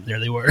 Boom, there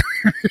they were.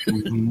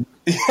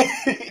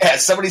 Yeah,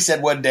 somebody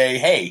said one day,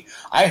 hey,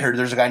 I heard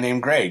there's a guy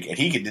named Greg, and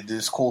he could do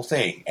this cool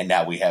thing, and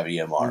now we have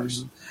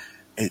EMRs.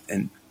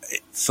 And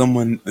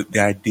someone,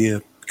 the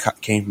idea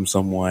came from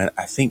someone.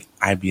 I think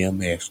IBM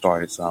may have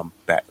started some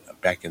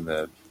back in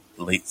the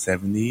late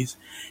 70s,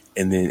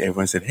 and then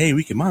everyone said, hey,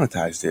 we can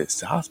monetize this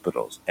to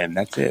hospitals, and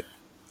that's it.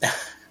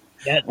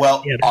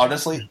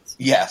 Honestly,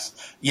 yes.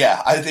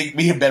 Yeah, I think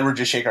me and Ben were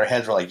just shaking our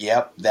heads. We're like,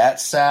 yep, that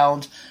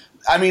sounds...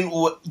 I mean,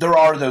 there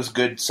are those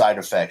good side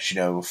effects,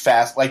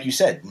 fast, like you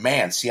said,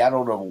 man,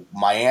 Seattle to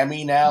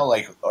Miami now,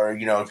 like, or,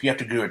 if you have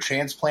to do a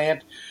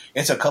transplant,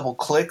 it's a couple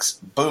clicks,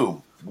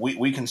 boom,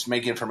 we can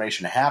make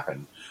information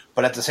happen.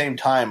 But at the same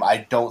time,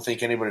 I don't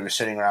think anybody was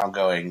sitting around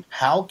going,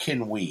 how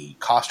can we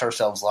cost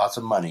ourselves lots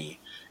of money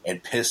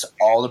and piss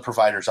all the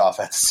providers off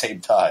at the same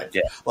time?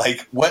 Yeah.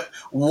 Like,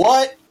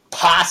 what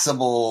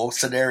possible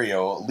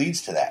scenario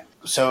leads to that?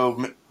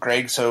 So,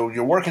 Greg,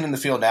 you're working in the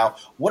field now.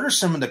 What are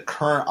some of the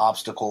current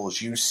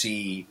obstacles you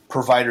see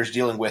providers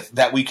dealing with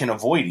that we can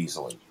avoid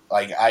easily?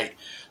 I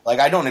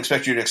don't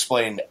expect you to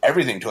explain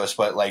everything to us,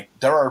 but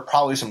there are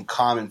probably some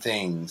common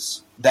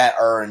things that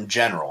are in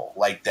general,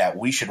 that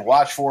we should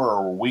watch for,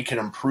 or we can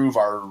improve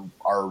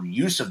our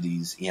use of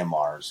these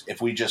EMRs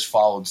if we just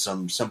followed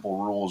some simple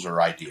rules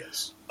or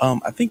ideas.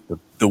 I think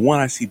the one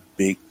I see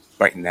big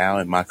right now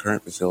in my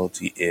current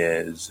facility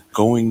is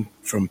going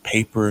from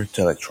paper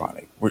to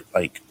electronic. We're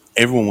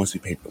everyone wants to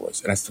be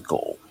paperless, and that's the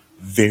goal.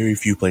 Very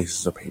few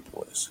places are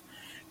paperless.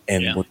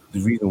 And the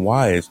reason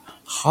why is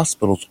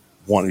hospitals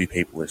want to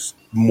be paperless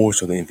more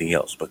so than anything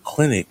else, but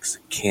clinics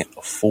can't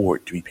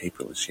afford to be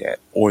paperless yet,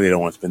 or they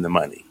don't want to spend the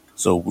money.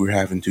 So we're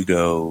having to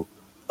go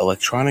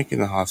electronic in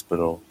the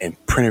hospital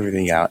and print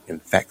everything out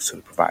and fax to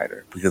the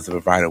provider, because the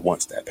provider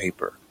wants that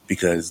paper,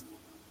 because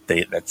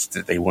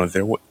they want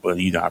their, well,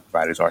 you know how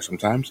providers are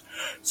sometimes.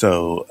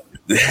 So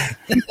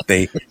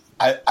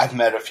I've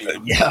met a few.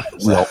 Yeah,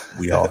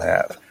 we all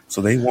have.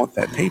 So they want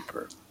that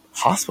paper.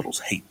 Hospitals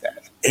hate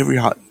that.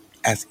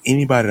 Ask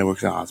anybody that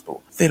works in a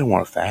hospital, they don't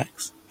want a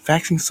fax.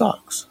 Faxing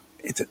sucks.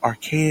 It's an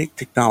archaic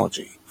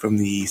technology from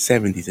the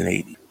 70s and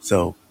 80s.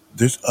 So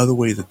there's other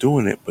ways of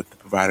doing it, but the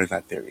provider's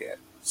not there yet.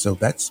 So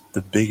that's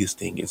the biggest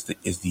thing is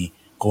the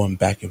going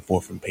back and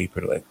forth from paper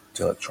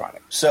to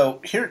electronic.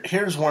 So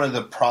here's one of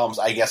the problems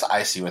I guess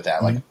I see with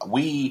that.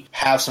 We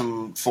have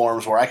some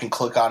forms where I can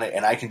click on it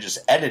and I can just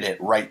edit it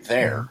right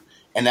there.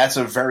 And that's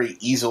a very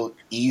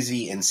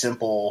easy and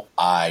simple.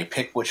 I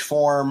pick which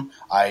form,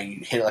 I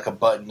hit a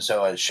button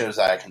so it shows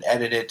that I can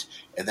edit it,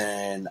 and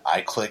then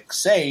I click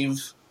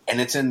save,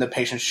 and it's in the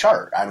patient's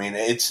chart. I mean,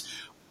 it's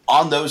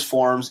on those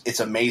forms,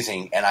 it's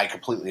amazing, and I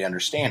completely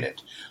understand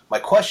it. My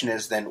question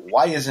is then,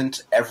 why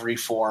isn't every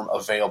form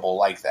available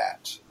like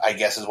that? I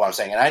guess is what I'm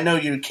saying. And I know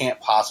you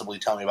can't possibly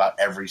tell me about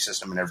every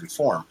system and every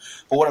form,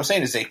 but what I'm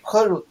saying is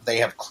they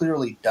have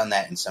clearly done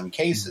that in some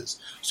cases.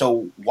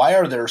 So why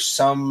are there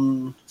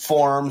some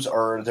forms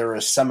or there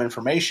is some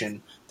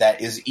information that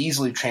is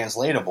easily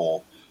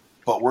translatable,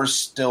 but we're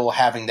still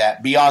having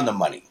that beyond the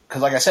money?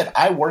 Because like I said,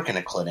 I work in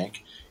a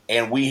clinic,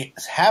 and we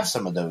have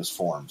some of those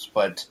forms,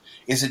 but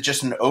is it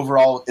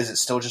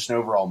still just an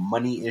overall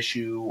money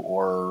issue,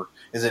 or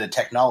is it a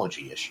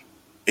technology issue?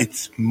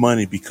 It's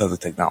money because of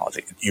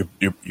technology.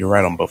 You're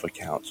right on both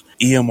accounts.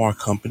 EMR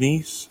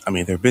companies, I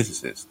mean, they're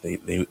businesses.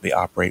 They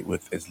operate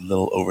with as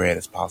little overhead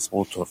as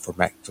possible for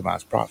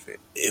maximize profit.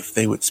 If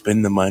they would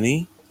spend the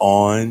money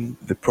on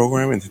the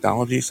program and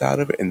technology side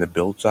of it and the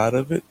build side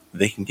of it,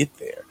 they can get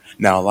there.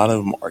 Now, a lot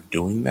of them are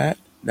doing that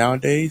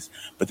nowadays,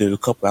 but there's a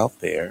couple out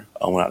there,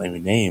 without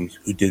naming names,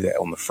 who did that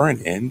on the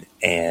front end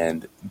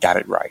and got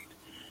it right.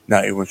 Now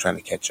everyone's trying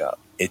to catch up.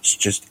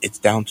 It's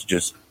down to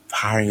just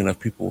hiring enough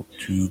people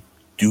to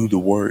do the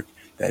work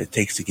that it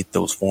takes to get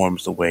those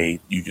forms the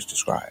way you just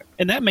described.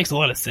 And that makes a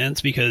lot of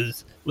sense,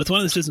 because with one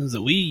of the systems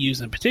that we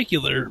use in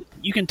particular,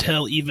 you can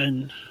tell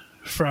even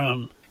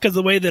from, because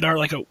the way that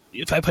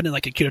if I put in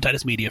like a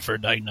ketotitis media for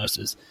a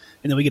diagnosis,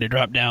 and then we get a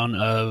drop down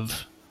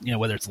of,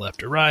 whether it's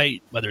left or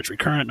right, whether it's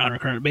recurrent,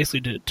 non-recurrent,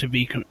 basically to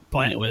be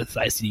compliant with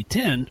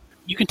ICD-10,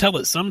 you can tell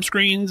that some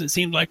screens, it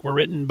seemed like, were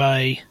written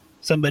by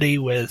somebody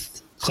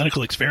with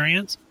clinical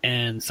experience,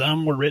 and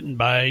some were written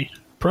by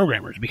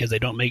programmers because they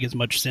don't make as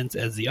much sense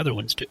as the other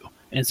ones do.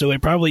 And so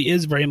it probably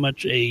is very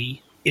much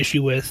a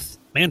issue with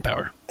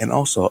manpower. And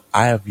also,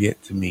 I have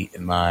yet to meet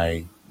in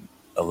my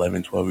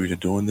 11, 12 years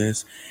of doing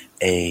this,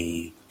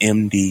 a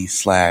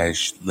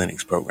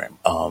MD/Linux program.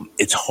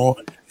 It's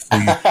hard. So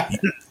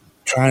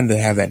trying to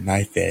have that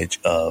knife edge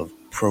of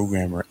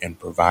programmer and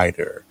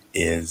provider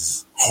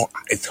is hard.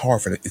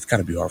 It's got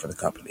to be hard for the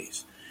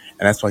companies.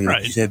 And that's why,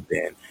 like you said,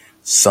 Ben,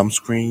 some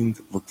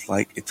screens look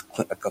like it's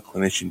like a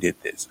clinician did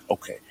this.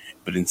 Okay.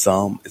 But in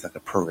some, it's like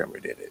a programmer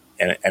did it.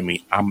 And I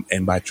mean,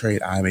 by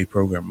trade, I'm a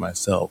programmer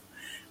myself.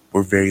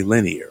 We're very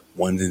linear.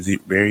 One's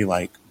very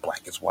like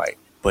black is white.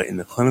 But in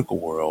the clinical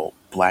world,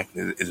 black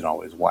isn't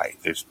always white.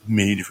 There's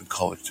many different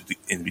colors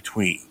in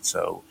between.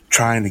 So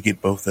trying to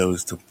get both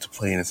those to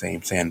play in the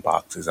same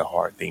sandbox is a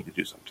hard thing to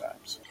do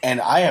sometimes.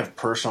 And I have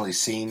personally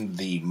seen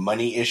the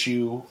money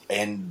issue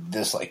in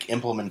this like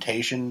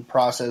implementation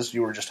process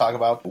you were just talking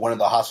about. One of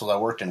the hospitals I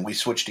worked in, we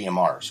switched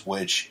EMRs,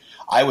 which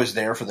I was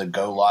there for the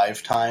go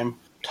live time.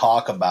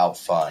 Talk about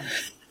fun.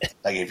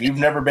 Like if you've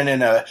never been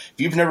in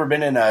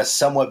a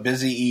somewhat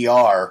busy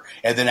ER,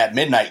 and then at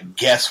midnight,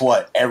 guess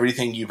what?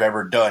 Everything you've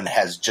ever done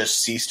has just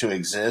ceased to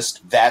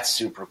exist. That's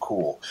super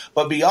cool.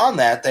 But beyond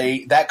that,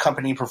 that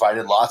company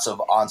provided lots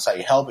of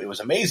on-site help. It was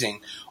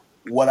amazing.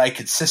 What I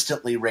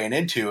consistently ran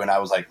into, and I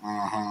was like,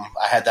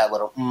 I had that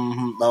little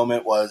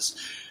moment, was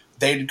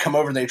they'd come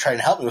over, they'd try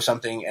and help me with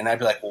something, and I'd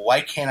be like, well,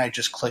 why can't I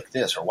just click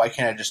this, or why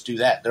can't I just do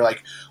that? They're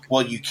like,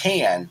 well, you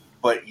can,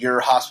 but your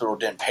hospital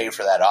didn't pay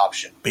for that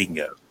option.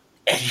 Bingo.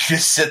 And you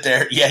just sit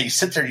there,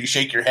 and you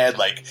shake your head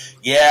like,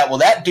 yeah, well,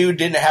 that dude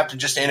didn't have to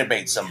just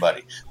intubate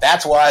somebody.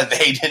 That's why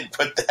they didn't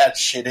put that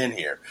shit in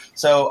here.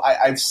 So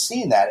I've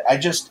seen that. I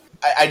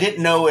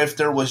didn't know if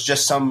there was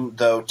just some,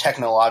 though,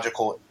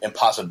 technological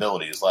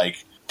impossibilities.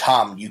 Like,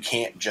 Tom, you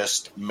can't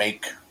just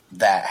make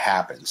that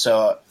happen.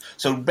 So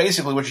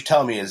basically what you're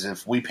telling me is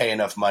if we pay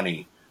enough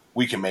money,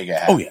 we can make it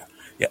happen. Oh, yeah.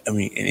 Yeah, I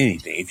mean, in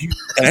anything.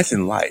 And that's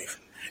in life.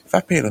 If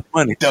I pay enough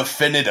money.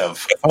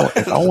 Definitive.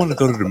 If I want to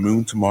go to the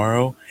moon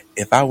tomorrow,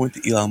 if I went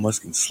to Elon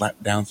Musk and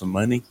slapped down some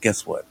money,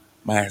 guess what?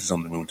 My ass is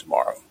on the moon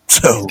tomorrow.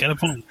 So, got a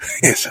point.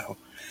 Yeah, so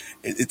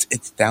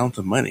it's down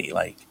to money.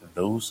 Like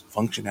those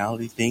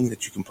functionality things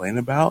that you complain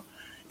about,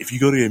 if you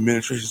go to the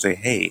administration and say,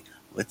 hey,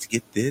 let's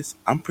get this,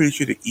 I'm pretty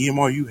sure the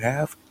EMR you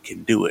have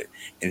can do it.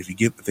 And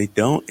if they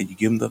don't and you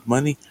give them the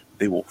money,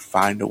 they will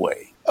find a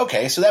way.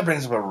 Okay, so that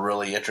brings up a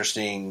really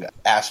interesting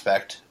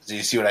aspect. Do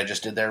you see what I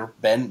just did there,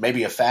 Ben?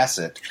 Maybe a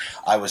facet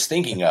I was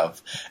thinking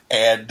of.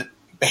 And,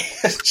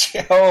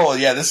 oh,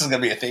 yeah, this is going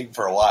to be a thing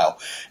for a while.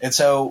 And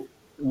so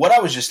what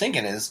I was just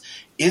thinking is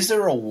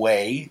there a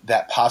way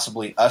that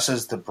possibly us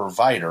as the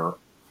provider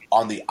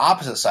on the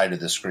opposite side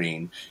of the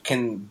screen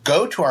can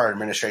go to our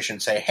administration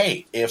and say,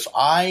 hey, if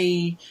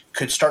I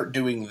could start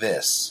doing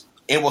this,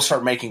 it will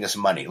start making us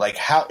money. Like,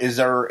 how is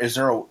there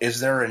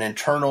an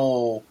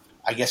internal,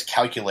 I guess,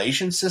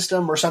 calculation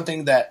system or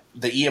something that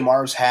the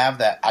EMRs have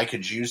that I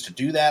could use to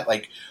do that?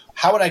 Like,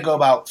 how would I go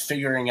about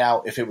figuring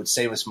out if it would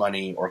save us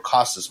money or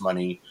cost us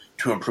money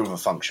to improve a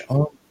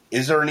function?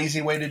 Is there an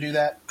easy way to do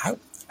that? I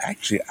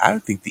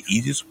would think the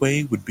easiest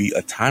way would be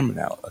a time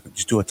analysis.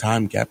 Just do a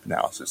time gap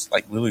analysis.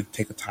 Like literally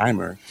take a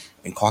timer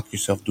and clock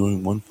yourself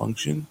doing one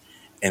function.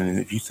 And then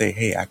if you say,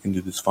 hey, I can do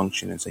this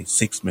function in, say,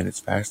 6 minutes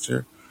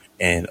faster,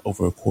 and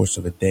over a course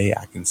of a day,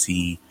 I can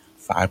see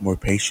 5 more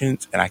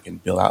patients, and I can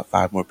bill out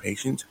 5 more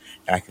patients,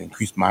 and I can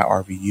increase my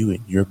RVU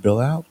and your bill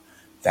out,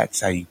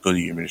 that's how you go to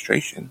your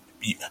administration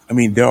I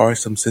mean, there are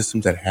some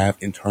systems that have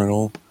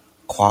internal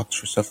clocks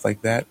for stuff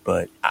like that,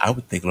 but I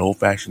would think an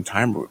old-fashioned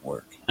timer would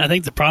work. I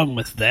think the problem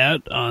with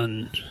that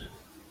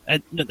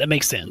that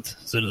makes sense.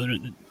 So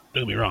don't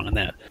get me wrong on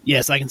that.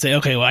 Yes, I can say,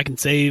 okay, well, I can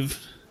save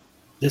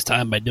this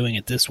time by doing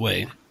it this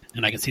way,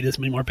 and I can see this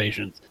many more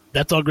patients.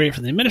 That's all great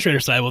from the administrator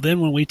side. Well, then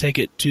when we take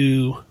it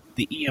to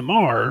the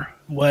EMR,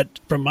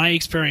 from my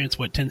experience,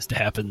 what tends to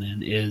happen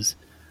then is,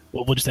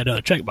 well, we'll just add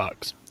another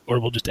checkbox, or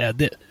we'll just add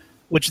this.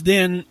 Which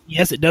then,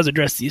 yes, it does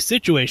address the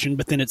situation,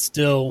 but then it's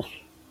still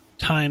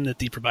time that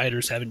the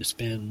provider's having to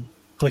spend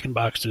clicking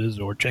boxes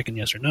or checking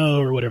yes or no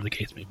or whatever the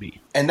case may be.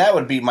 And that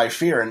would be my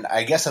fear, and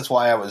I guess that's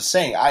why I was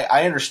saying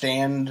I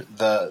understand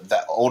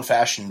the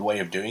old-fashioned way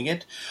of doing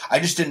it. I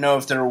just didn't know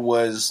if there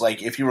was,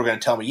 like, if you were going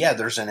to tell me, yeah,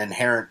 there's an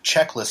inherent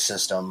checklist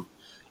system,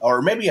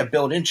 or maybe a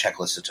built-in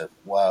checklist system.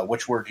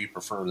 Which word do you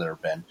prefer there,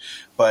 Ben?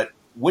 But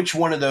which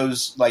one of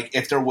those, like,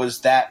 if there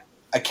was that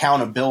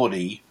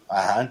accountability,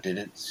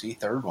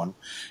 third one,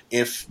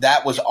 if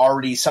that was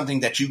already something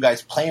that you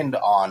guys planned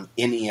on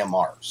in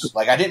EMRs.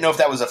 Like, I didn't know if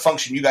that was a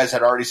function you guys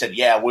had already said,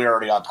 yeah, we're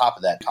already on top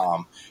of that,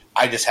 Tom.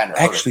 I just hadn't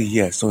heard Actually,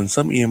 yes. So in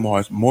some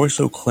EMRs, more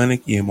so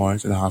clinic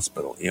EMRs and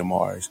hospital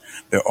EMRs,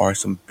 there are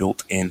some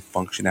built-in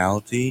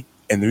functionality.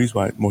 And the reason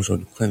why more so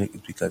in the clinic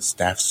is because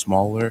staff's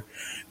smaller,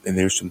 and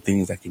there's some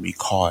things that can be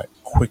caught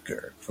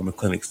quicker from a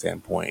clinic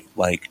standpoint,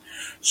 like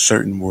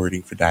certain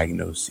wording for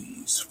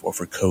diagnoses or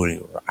for coding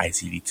or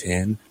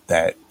ICD-10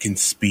 that can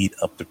speed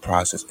up the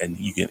process, and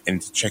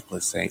it's a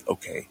checklist saying,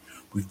 okay,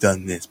 we've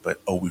done this, but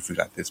we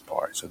forgot this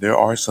part. So there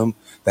are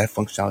that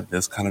functionality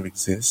does kind of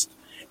exist.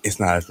 It's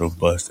not as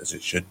robust as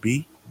it should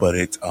be, but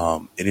it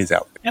is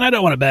out there. And I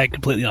don't want to bag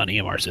completely on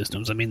EMR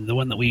systems. I mean, the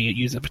one that we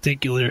use in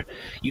particular,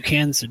 you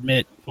can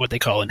submit what they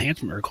call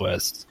enhancement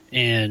requests.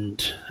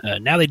 And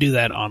now they do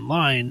that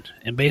online,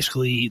 and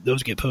basically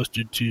those get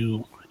posted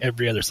to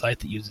every other site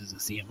that uses a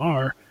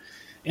CMR.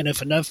 And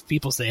if enough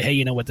people say, hey,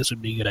 you know what, this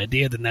would be a good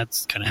idea, then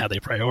that's kind of how they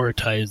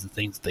prioritize the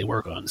things that they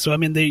work on. So, I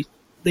mean,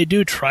 they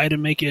do try to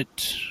make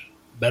it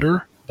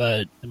better,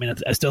 but, I mean,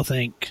 I still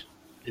think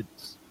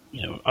it's,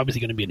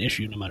 obviously going to be an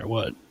issue no matter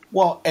what.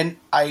 Well, and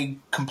I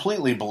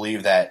completely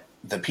believe that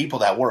the people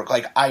that work,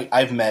 like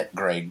I've met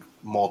Greg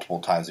multiple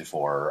times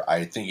before.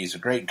 I think he's a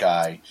great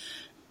guy.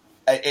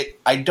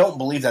 I don't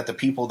believe that the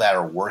people that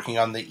are working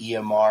on the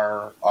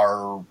EMR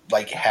are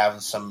like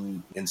have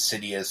some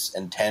insidious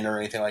intent or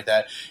anything like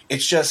that.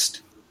 It's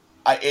just,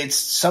 it's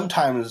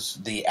sometimes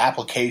the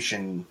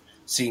application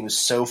seems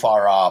so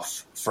far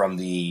off from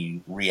the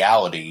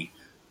reality,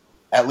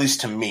 at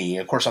least to me.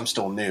 Of course, I'm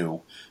still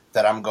new,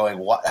 that I'm going,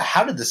 what?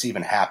 How did this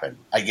even happen?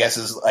 I guess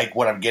is like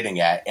what I'm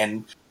getting at.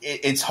 And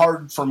it's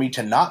hard for me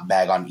to not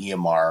bag on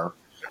EMR,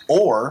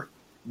 or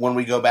when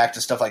we go back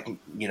to stuff like,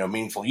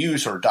 meaningful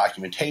use or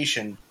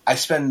documentation, I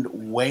spend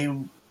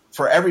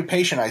for every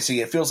patient I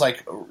see, it feels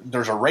like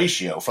there's a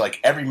ratio. For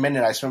like every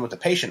minute I spend with the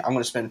patient, I'm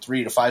going to spend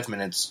 3 to 5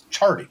 minutes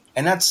charting.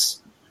 And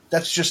that's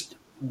just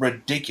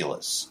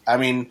ridiculous. I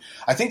mean,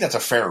 I think that's a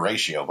fair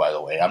ratio, by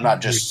the way. I'm not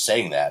just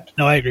saying that.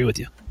 No, I agree with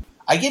you.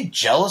 I get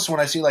jealous when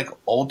I see like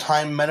old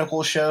time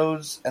medical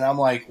shows, and I'm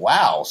like,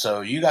 wow,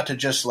 so you got to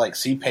just like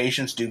see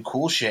patients do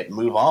cool shit and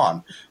move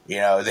on. They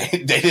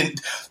didn't,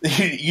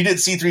 you didn't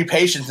see 3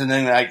 patients and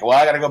then like, well,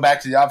 I got to go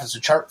back to the office to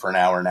chart for an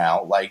hour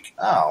now. Like,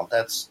 oh,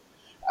 that's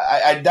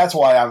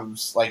why I'm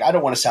like, I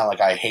don't want to sound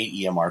like I hate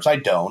EMRs. I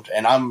don't.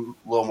 And I'm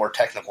a little more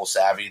technical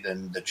savvy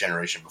than the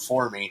generation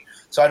before me.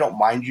 So I don't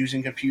mind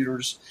using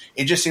computers.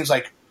 It just seems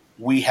like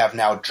we have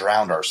now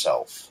drowned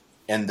ourselves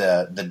in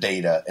the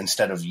data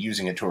instead of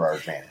using it to our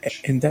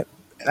advantage. And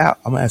I'm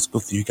going to ask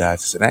both of you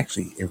guys, and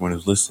actually everyone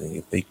who's listening,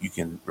 if you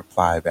can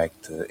reply back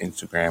to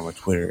Instagram or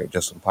Twitter at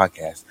Just Some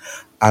Podcast.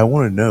 I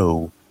want to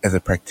know, as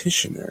a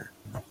practitioner,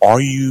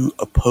 are you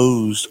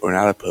opposed or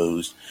not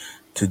opposed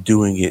to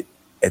doing it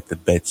at the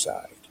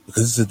bedside?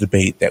 Because this is a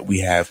debate that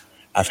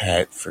I've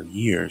had for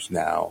years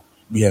now.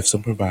 We have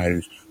some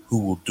providers who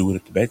will do it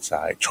at the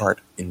bedside, chart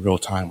in real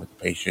time with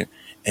the patient,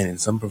 and in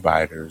some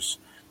providers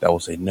that will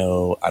say,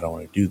 no, I don't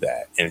want to do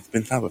that. And it's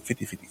been kind of a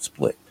 50-50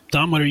 split.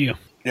 Tom, what are you?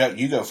 Yeah,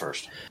 you go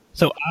first.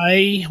 So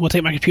I will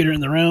take my computer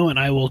in the room, and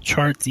I will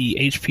chart the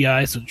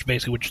HPI, so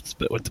basically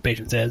what the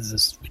patient says,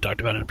 as we talked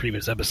about in a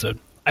previous episode.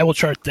 I will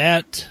chart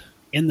that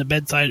in the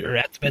bedside or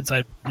at the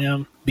bedside.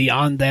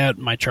 Beyond that,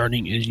 my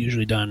charting is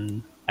usually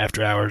done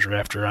after hours or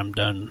after I'm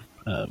done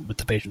with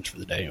the patients for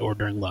the day or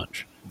during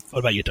lunch. What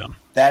about you, Tom?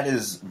 That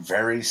is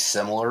very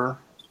similar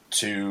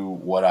to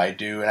what I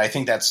do, and I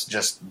think that's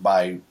just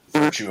by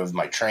virtue of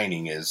my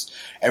training. Is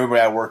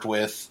everybody I worked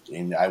with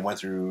and I went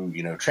through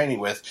training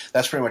with,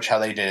 that's pretty much how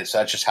they did it. So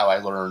that's just how I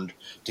learned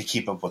to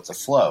keep up with the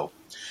flow.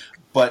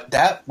 But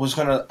that was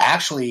going to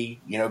actually,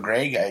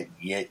 Greg,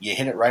 you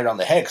hit it right on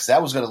the head, because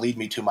that was going to lead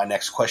me to my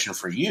next question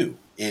for you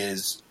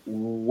is,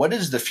 what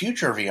is the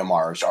future of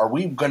EMRs? Are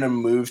we going to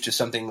move to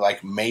something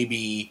like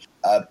maybe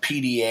a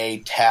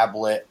PDA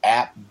tablet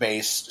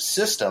app-based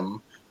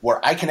system where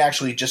I can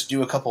actually just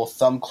do a couple of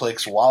thumb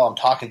clicks while I'm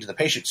talking to the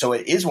patient, so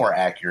it is more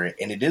accurate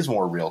and it is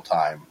more real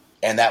time?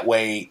 And that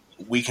way,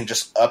 we can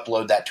just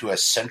upload that to a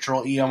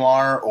central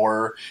EMR,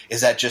 or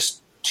is that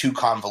just too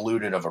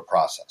convoluted of a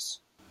process?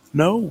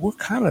 No, we're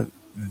kind of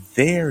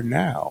there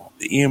now.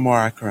 The EMR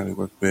I currently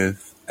work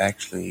with,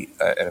 actually,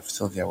 at a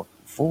facility I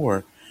worked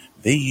before,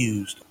 they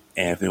used,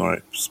 and if they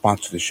want to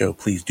sponsor the show,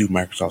 please do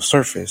Microsoft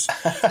Surface.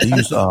 They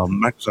used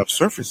Microsoft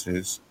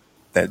Surfaces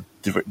that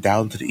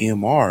dialed into the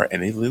EMR,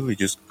 and they literally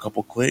just a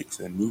couple clicks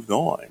and moved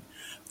on.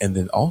 And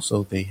then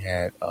also they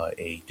had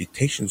a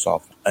dictation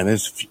software, and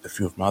there's a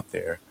few of them out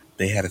there.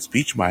 They had a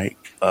speech mic,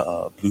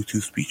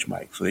 Bluetooth speech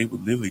mic, so they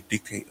would literally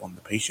dictate on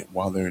the patient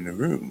while they're in the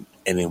room.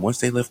 And then once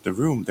they left the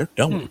room, they're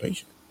done with the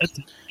patient.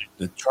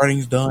 The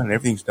charting's done and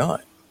everything's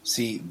done.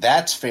 See,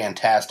 that's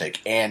fantastic.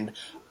 And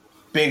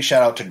big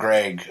shout out to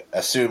Greg,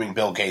 assuming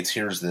Bill Gates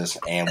hears this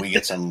and we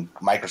get some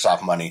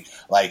Microsoft money.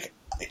 Like,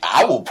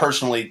 I will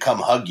personally come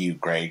hug you,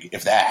 Greg,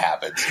 if that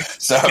happens.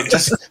 So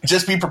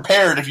just be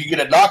prepared if you get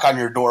a knock on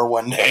your door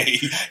one day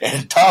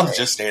and Tom's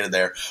just standing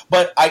there.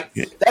 But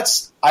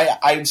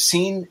I've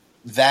seen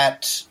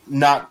that,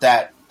 not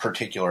that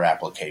particular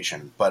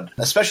application, but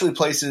especially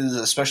places,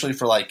 especially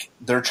for like,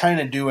 they're trying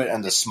to do it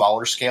on the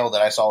smaller scale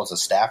that I saw as a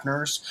staff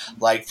nurse,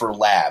 like for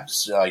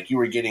labs. Like you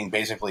were getting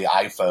basically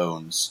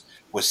iPhones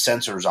with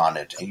sensors on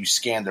it, and you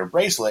scan their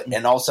bracelet,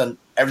 and all of a sudden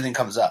everything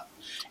comes up.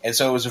 And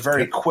so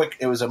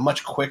it was a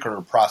much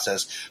quicker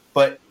process,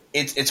 but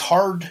it's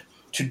hard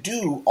to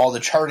do all the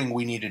charting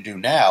we need to do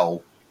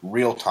now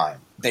real time.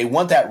 They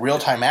want that real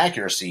time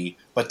accuracy,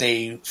 but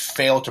they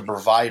fail to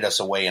provide us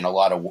a way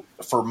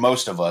for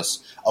most of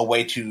us, a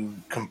way to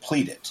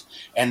complete it.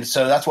 And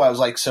so that's why I was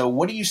like, so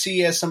what do you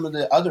see as some of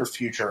the other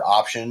future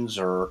options,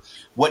 or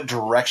what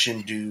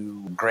direction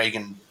do Greg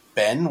and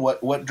Ben,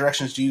 what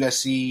directions do you guys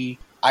see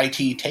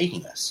IT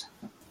taking us?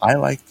 I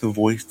like the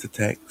voice to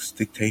text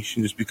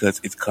dictation just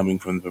because it's coming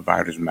from the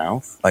provider's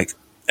mouth. Like,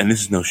 and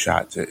this is no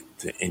shot to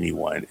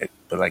anyone,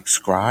 but like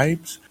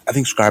scribes, I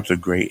think scribes are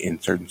great in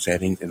certain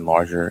settings, in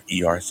larger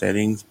ER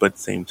settings, but at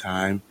the same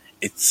time,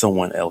 it's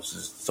someone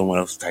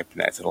else's typing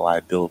that, so the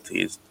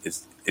liability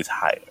is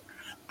higher.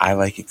 I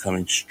like it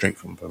coming straight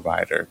from a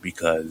provider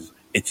because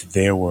it's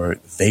there where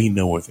they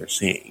know what they're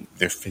seeing.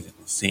 They're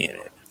physically seeing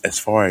it. As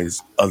far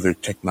as other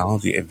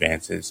technology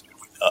advances,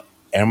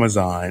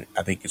 Amazon,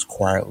 I think, is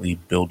quietly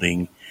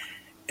building,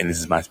 and this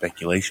is my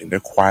speculation, they're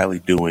quietly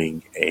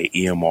doing a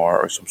EMR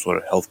or some sort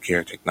of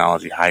healthcare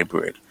technology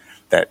hybrid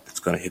that's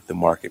going to hit the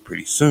market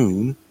pretty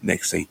soon,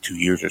 next, say, 2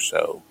 years or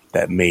so,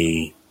 that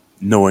may,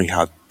 knowing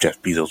how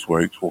Jeff Bezos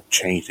works, will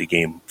change the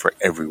game for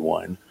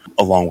everyone,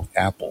 along with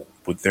Apple,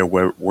 with their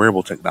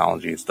wearable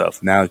technology and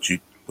stuff. Now that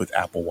with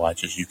Apple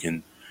Watches, you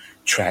can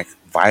track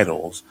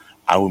vitals,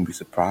 I wouldn't be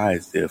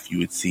surprised if you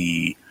would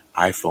see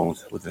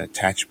iPhones with an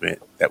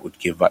attachment that would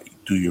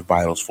do your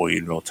vitals for you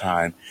in real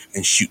time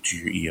and shoot to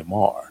your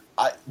EMR.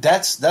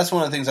 That's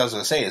one of the things I was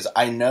going to say is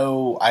I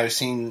know I've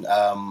seen,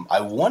 I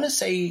want to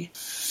say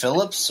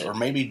Philips or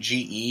maybe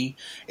GE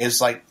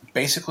is like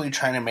basically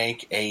trying to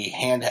make a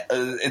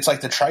it's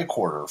like the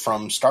tricorder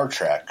from Star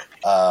Trek.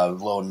 A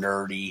little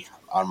nerdy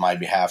on my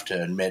behalf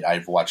to admit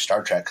I've watched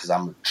Star Trek because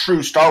I'm a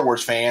true Star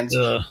Wars fan.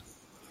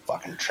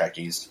 Fucking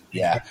Trekkies.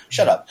 Yeah,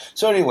 shut up.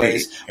 So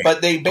anyways,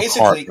 but they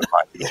basically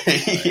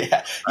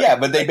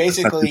but they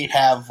basically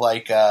have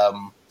like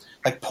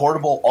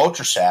portable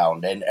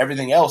ultrasound and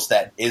everything else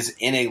that is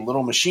in a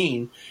little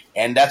machine,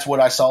 and that's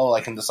what I saw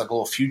like in this like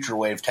little future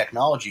wave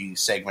technology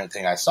segment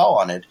thing I saw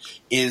on it,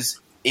 is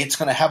it's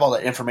going to have all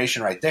that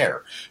information right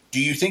there. Do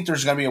you think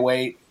there's going to be a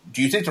way,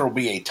 do you think there will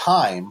be a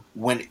time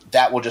when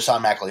that will just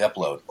automatically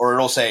upload, or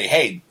it'll say,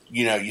 hey,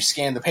 you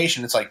scan the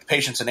patient, it's like the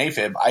patient's an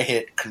AFib, I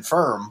hit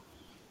confirm,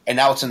 and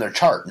now it's in their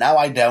chart. Now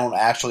I don't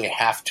actually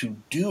have to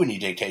do any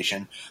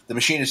dictation. The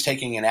machine is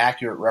taking an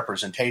accurate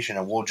representation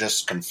and we'll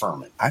just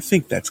confirm it. I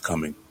think that's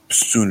coming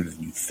sooner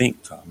than you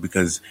think, Tom,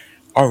 because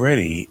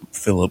already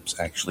Philips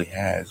actually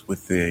has,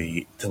 with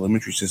the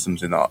telemetry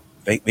systems and all,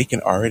 they can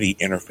already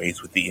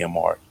interface with the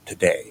EMR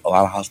today. A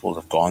lot of hospitals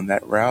have gone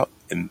that route,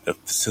 and the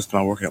system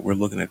I'm working at, we're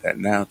looking at that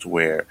now to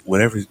where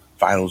whatever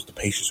vitals the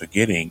patients are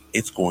getting,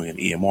 it's going in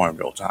EMR in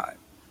real time.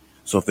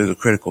 So if there's a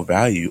critical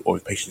value, or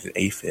the patient's an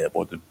AFib,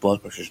 or the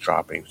blood pressure's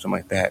dropping, something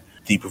like that,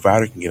 the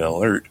provider can get an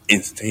alert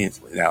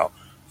instantaneously. Now,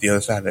 the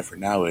other side of that for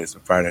now is the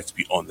provider has to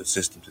be on the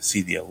system to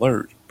see the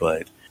alert,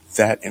 but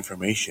that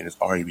information is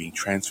already being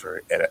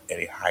transferred at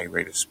a high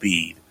rate of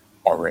speed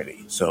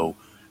already. So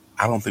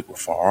I don't think we're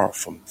far off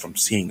from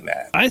seeing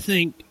that. I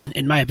think,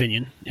 in my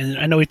opinion, and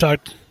I know we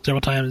talked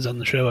several times on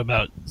the show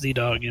about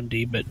ZDogg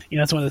MD, but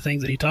that's one of the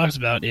things that he talks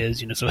about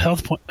is, so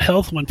Health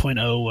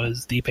 1.0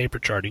 was the paper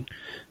charting.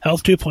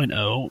 Health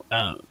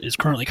 2.0 is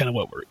currently kind of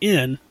what we're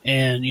in,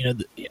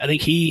 and I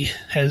think he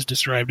has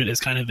described it as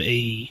kind of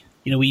a,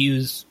 we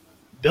use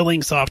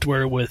billing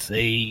software with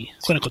a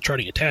clinical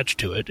charting attached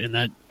to it, and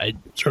that I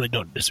certainly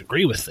don't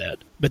disagree with that.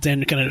 But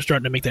then kind of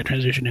starting to make that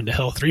transition into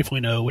Health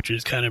 3.0, which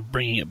is kind of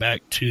bringing it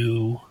back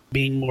to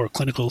being more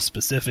clinical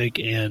specific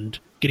and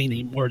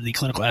getting more of the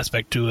clinical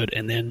aspect to it,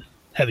 and then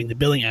having the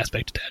billing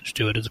aspect attached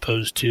to it, as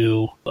opposed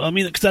to,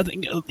 because I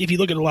think if you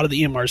look at a lot of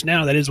the EMRs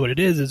now, that is what it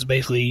is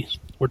basically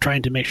we're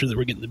trying to make sure that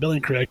we're getting the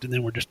billing correct, and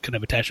then we're just kind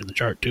of attaching the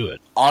chart to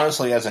it.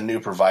 Honestly, as a new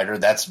provider,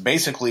 that's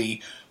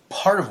basically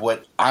part of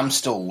what I'm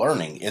still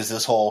learning is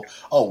this whole,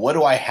 what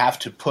do I have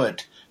to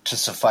put to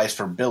suffice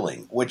for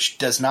billing, which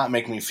does not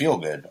make me feel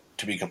good,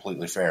 to be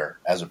completely fair,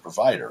 as a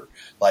provider.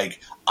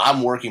 Like,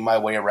 I'm working my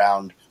way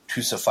around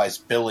to suffice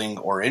billing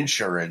or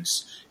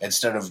insurance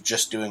instead of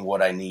just doing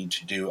what I need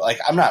to do. Like,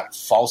 I'm not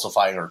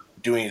falsifying or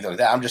doing anything like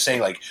that. I'm just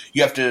saying, like,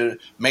 you have to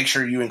make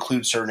sure you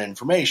include certain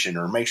information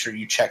or make sure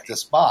you check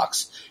this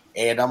box.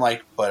 And I'm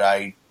like, but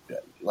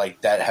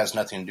that has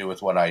nothing to do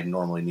with what I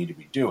normally need to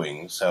be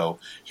doing. So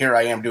here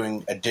I am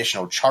doing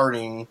additional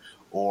charting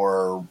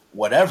or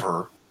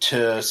whatever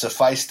to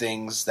suffice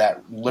things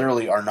that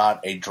literally are not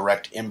a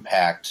direct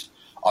impact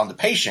on the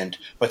patient,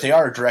 but they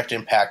are a direct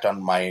impact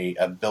on my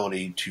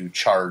ability to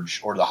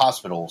charge, or the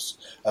hospital's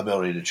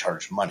ability to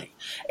charge money.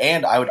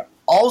 And I would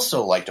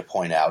also like to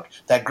point out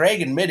that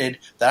Greg admitted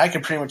that I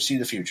could pretty much see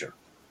the future.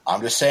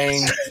 I'm just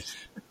saying,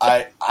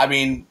 I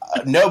mean,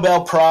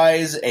 Nobel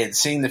Prize and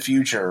seeing the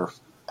future.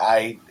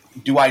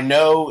 Do I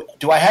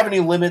have any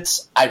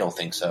limits? I don't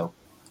think so.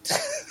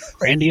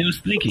 Grandiose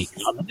thinking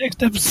on the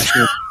next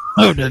episode.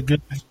 Oh,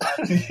 good.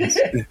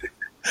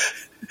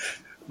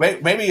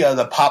 Maybe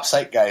the pop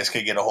site guys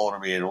could get a hold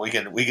of me and we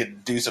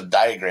could do some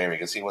diagramming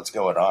and see what's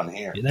going on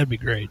here. Yeah, that'd be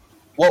great.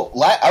 Well,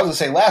 I was going to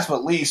say last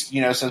but least,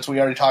 since we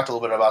already talked a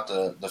little bit about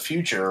the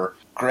future,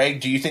 Greg,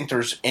 do you think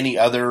there's any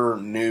other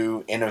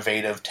new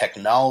innovative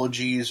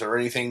technologies or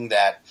anything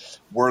that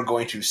we're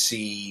going to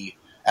see,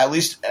 at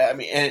least,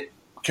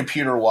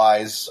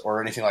 computer-wise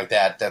or anything like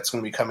that, that's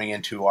going to be coming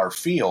into our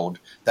field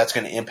that's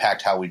going to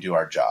impact how we do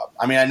our job?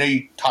 I mean, I know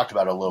you talked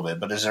about it a little bit,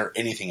 but is there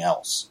anything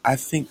else? I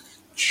think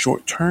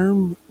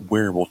short-term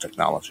wearable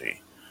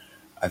technology,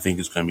 I think,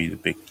 is going to be the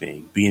big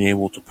thing. Being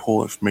able to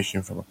pull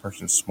information from a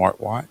person's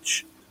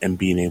smartwatch and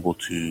being able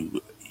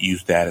to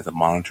use that as a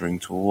monitoring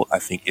tool, I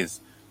think, is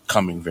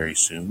coming very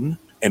soon.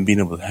 And being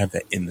able to have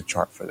that in the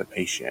chart for the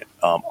patient.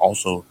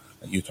 Also,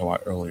 like you were talking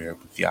about earlier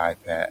with the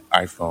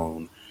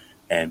iPhone,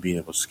 and being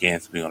able to scan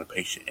something on a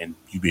patient and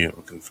you being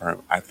able to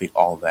confirm. I think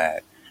all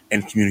that.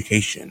 And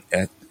communication.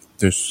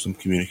 There's some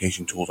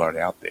communication tools already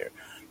out there.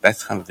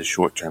 That's kind of the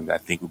short term that I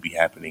think will be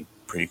happening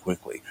pretty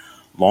quickly.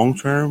 Long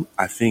term,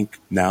 I think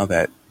now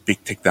that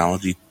big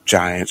technology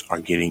giants are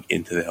getting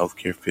into the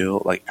healthcare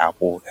field, like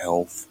Apple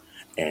Health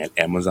and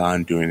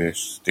Amazon doing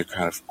their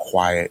kind of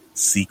quiet,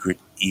 secret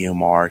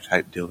EMR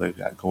type deal they've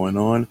got going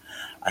on,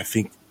 I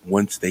think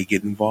once they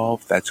get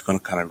involved, that's going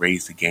to kind of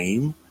raise the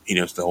game.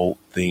 It's the whole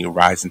thing, a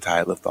rising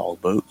tide lift all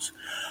boats.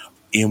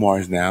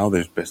 EMRs now,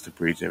 there's best of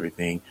breeds,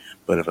 everything.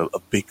 But if a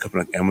big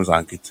company like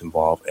Amazon gets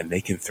involved and they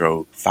can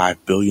throw $5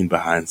 billion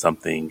behind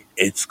something,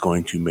 it's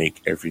going to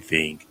make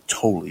everything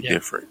totally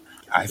different.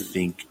 I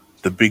think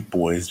the big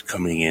boys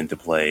coming into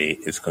play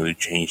is going to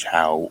change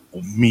how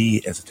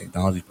me as a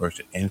technology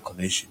person and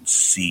clinician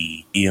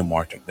see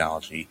EMR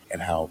technology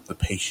and how the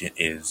patient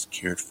is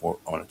cared for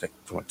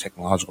from a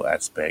technological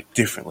aspect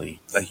differently.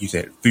 Like you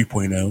said,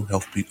 3.0,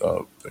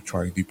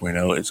 charting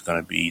 3.0 is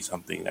going to be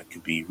something that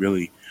could be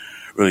really,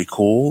 really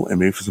cool, and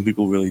maybe for some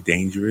people really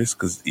dangerous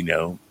because,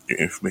 your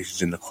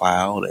information's in the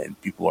cloud and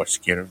people are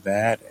scared of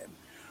that and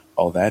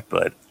all that,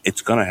 but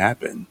it's going to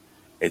happen.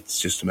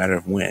 It's just a matter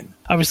of when.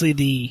 Obviously,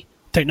 the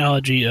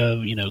technology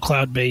of,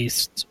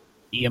 cloud-based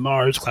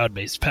EMRs,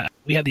 cloud-based PACS.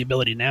 We have the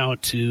ability now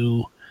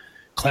to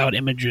cloud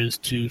images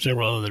to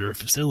several other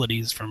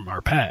facilities from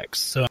our PACS.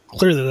 So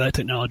clearly that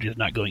technology is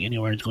not going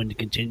anywhere. It's going to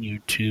continue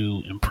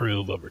to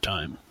improve over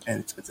time.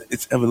 And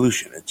it's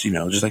evolution. It's,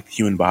 just like the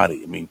human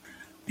body. I mean,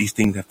 these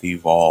things have to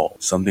evolve.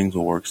 Some things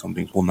will work, some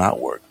things will not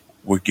work.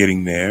 We're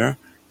getting there.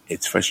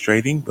 It's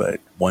frustrating, but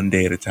one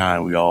day at a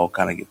time, we all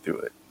kind of get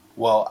through it.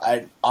 Well,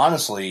 I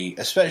honestly,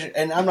 especially,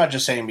 and I'm not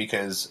just saying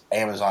because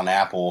Amazon,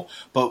 Apple,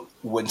 but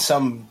when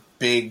some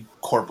big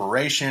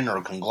corporation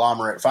or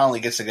conglomerate finally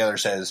gets together and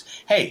says,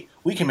 hey,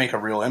 we can make a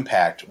real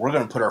impact, we're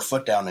going to put our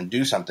foot down and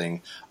do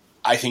something,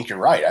 I think you're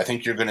right. I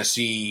think you're going to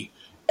see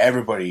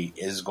everybody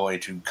is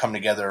going to come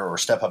together or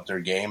step up their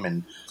game.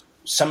 And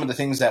some of the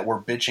things that we're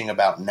bitching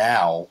about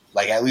now,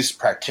 like at least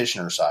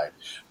practitioner side,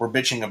 we're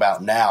bitching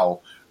about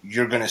now,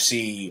 you're going to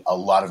see a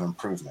lot of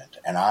improvement.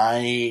 And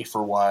I,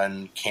 for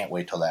one, can't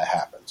wait till that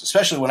happens.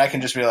 Especially when I can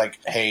just be like,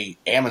 hey,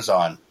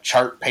 Amazon,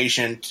 chart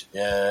patient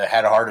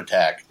had a heart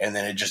attack, and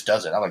then it just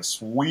does it. I'm like,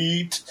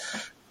 sweet.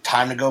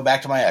 Time to go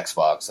back to my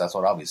Xbox. That's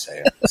what I'll be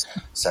saying.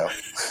 So,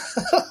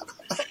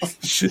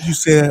 should you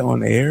say that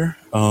on air?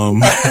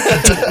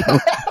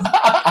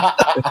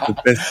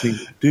 the best thing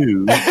to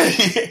do.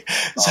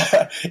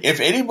 So, if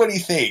anybody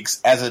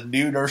thinks, as a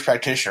new nurse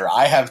practitioner,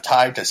 I have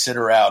time to sit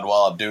around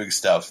while I'm doing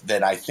stuff,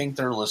 then I think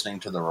they're listening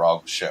to the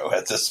wrong show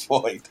at this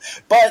point.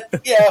 But,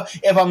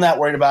 if I'm not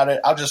worried about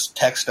it, I'll just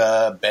text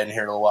Ben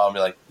here in a little while and be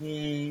like,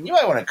 you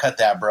might want to cut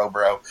that, bro.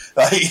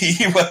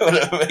 You might want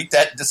to make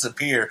that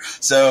disappear.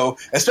 So,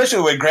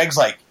 especially when Greg's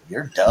like,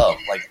 you're dumb.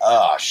 Like,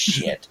 oh,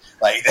 shit.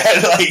 Like,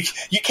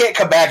 you can't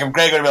come back and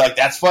Greg would be like,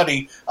 that's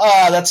funny.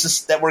 That's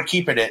just that we're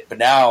keeping it. But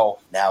now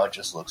it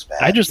just looks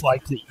bad. I just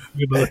like that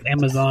you both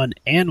Amazon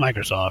and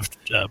Microsoft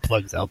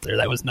plugs out there.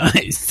 That was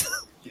nice.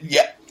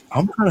 Yeah.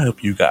 I'm trying to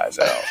help you guys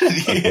out.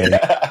 Okay?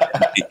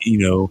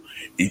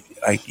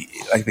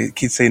 Like the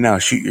kids say now,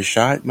 shoot your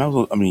shot. Might as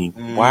well,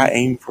 why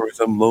aim for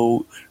some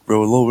real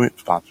low rent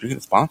sponsor? You get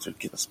a sponsor,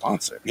 get a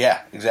sponsor.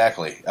 Yeah,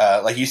 exactly.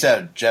 Like you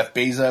said, Jeff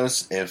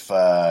Bezos,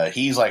 if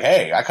he's like,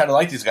 hey, I kind of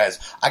like these guys.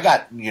 I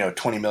got,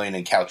 $20 million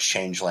in couch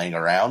change laying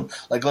around.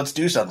 Like, let's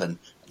do something.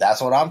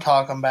 That's what I'm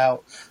talking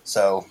about.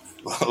 So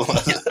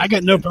I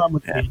got no problem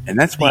with that. And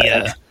that's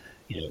why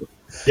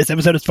this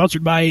episode is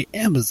sponsored by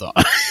Amazon.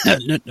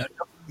 No.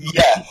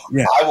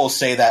 Yeah, I will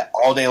say that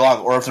all day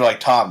long. Or if they're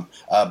like, Tom,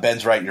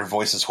 Ben's right, your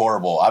voice is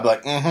horrible. I'll be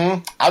like,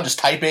 I'll just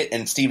type it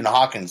in Stephen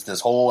Hawkins this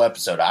whole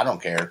episode. I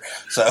don't care.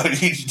 So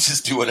you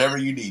just do whatever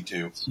you need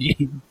to.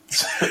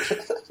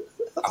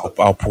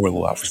 I'll pour a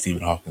little out for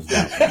Stephen Hawkins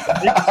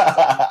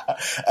now.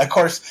 Of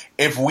course,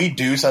 if we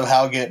do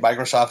somehow get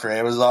Microsoft or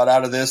Amazon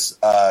out of this,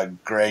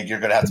 Greg, you're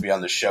going to have to be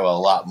on the show a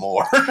lot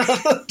more.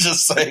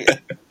 Just saying.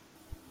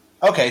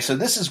 Okay, so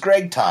this is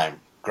Greg time.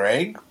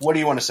 Greg, what do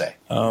you want to say?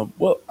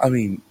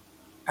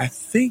 I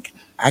think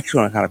I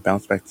actually want to kind of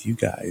bounce back to you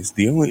guys.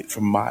 The only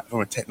from a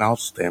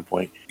technology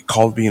standpoint,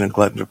 called being a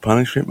glutton for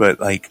punishment, but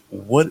like,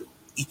 what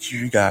each of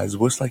you guys,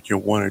 what's like your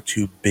one or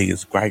two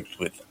biggest gripes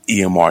with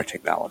EMR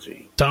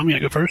technology? Tom, you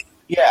want to go first?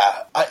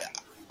 Yeah,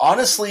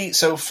 honestly,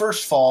 so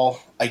first of all,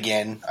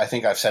 again, I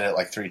think I've said it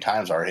like 3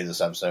 times already this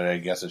episode. I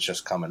guess it's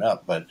just coming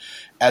up, but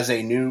as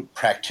a new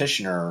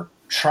practitioner,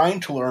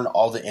 trying to learn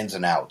all the ins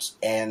and outs,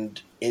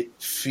 and it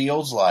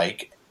feels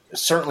like,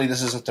 certainly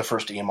this isn't the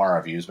first EMR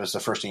I've used, but it's the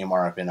first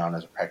EMR I've been on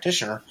as a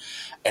practitioner,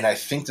 and I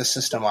think the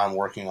system I'm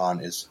working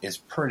on is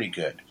pretty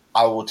good.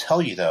 I will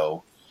tell you,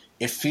 though,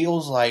 it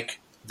feels like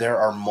there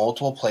are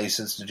multiple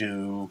places to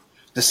do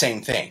the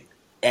same thing.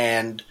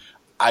 And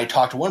I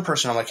talked to one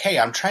person, I'm like, hey,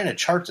 I'm trying to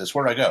chart this.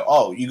 Where do I go?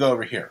 Oh, you go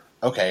over here.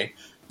 Okay.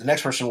 The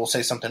next person will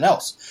say something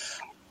else.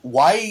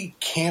 Why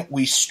can't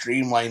we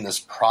streamline this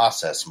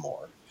process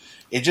more?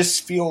 It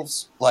just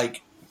feels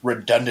like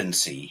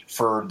redundancy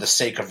for the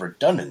sake of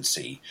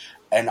redundancy,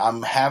 and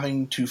I'm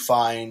having to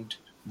find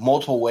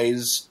multiple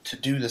ways to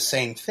do the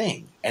same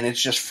thing, and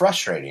it's just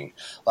frustrating.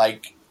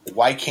 Like,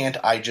 why can't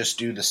I just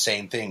do the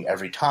same thing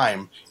every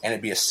time and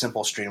it be a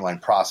simple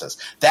streamlined process?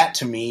 That,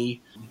 to me,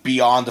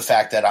 beyond the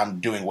fact that I'm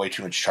doing way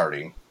too much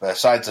charting,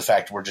 besides the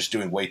fact we're just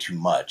doing way too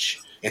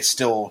much, it's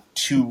still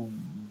too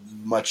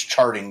much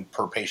charting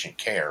per patient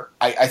care.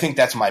 I think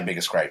that's my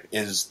biggest gripe,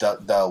 is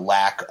the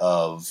lack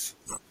of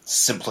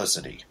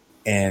simplicity.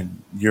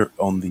 And you're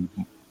on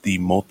the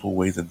multiple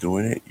ways of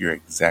doing it. You're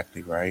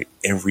exactly right.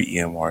 Every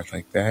EMR is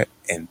like that.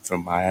 And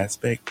from my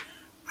aspect,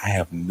 I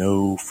have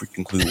no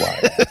freaking clue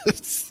why.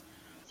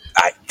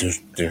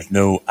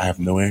 I have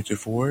no answer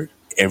for it.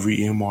 Every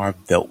EMR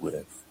I've dealt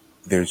with,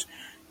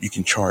 you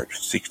can chart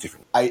 6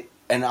 different.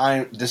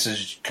 This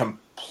is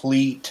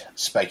complete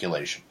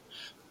speculation,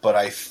 but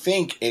I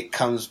think it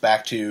comes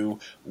back to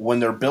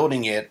when they're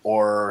building it,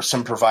 or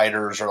some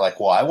providers are like,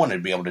 well, I wanted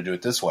to be able to do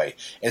it this way.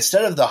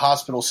 Instead of the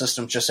hospital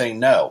system just saying,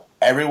 no,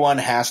 everyone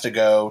has to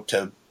go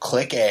to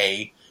click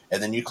A,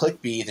 and then you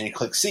click B, then you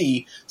click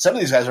C. Some of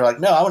these guys are like,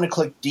 no, I want to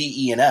click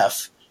D, E, and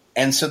F.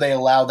 And so they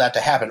allow that to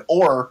happen.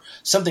 Or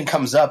something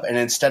comes up, and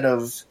instead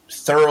of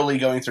thoroughly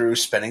going through,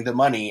 spending the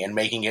money, and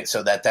making it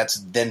so that that's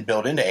then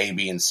built into A,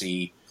 B, and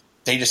C,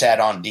 they just add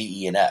on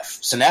D, E, and F.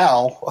 So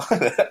now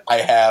I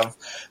have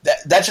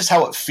that's just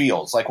how it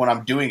feels. Like when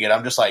I'm doing it,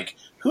 I'm just like,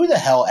 who the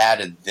hell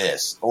added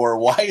this? Or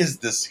why is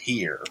this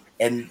here?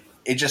 And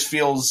it just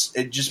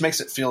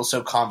makes it feel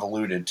so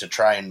convoluted to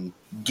try and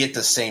get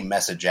the same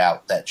message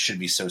out that should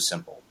be so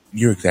simple.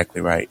 You're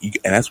exactly right.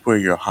 And that's where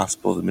your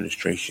hospital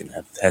administration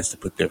has to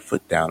put their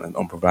foot down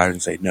on providers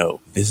and say, no,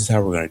 this is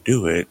how we're going to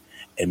do it,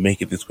 and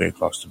make it this way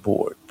across the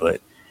board.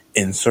 But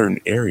in certain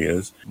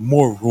areas,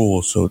 more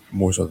rural,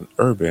 more so than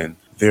urban,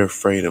 they're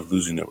afraid of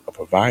losing a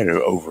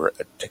provider over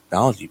a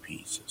technology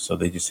piece. So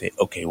they just say,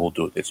 okay, we'll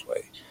do it this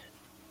way.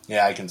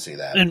 Yeah, I can see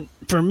that. And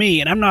for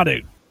me, and I'm not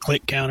a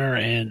click counter,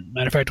 and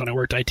matter of fact, when I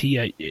worked IT,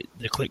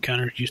 the click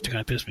counters used to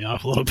kind of piss me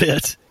off a little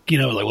bit.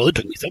 Like, well, it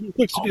took me 7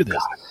 clicks to do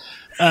this.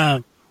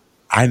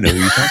 I know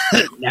you.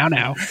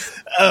 now.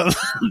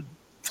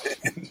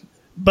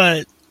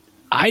 But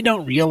I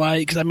don't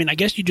realize, because I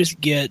guess you just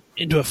get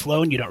into a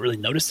flow and you don't really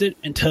notice it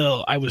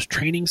until I was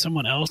training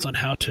someone else on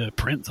how to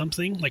print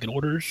something, like an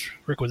orders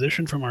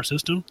requisition from our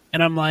system.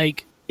 And I'm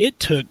like, it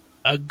took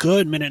a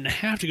good minute and a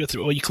half to go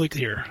through. Oh, you click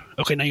here.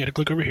 Okay, now you got to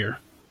click over here.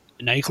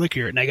 And now you click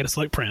here. And now you got to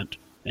select print.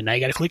 And now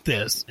you got to click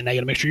this. And now you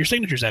got to make sure your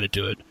signature's added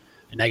to it.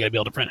 and now I got to be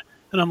able to print it.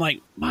 And I'm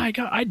like, my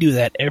God, I do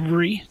that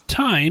every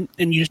time,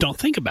 and you just don't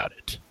think about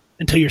it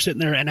until you're sitting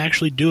there and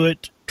actually do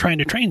it trying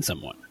to train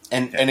someone.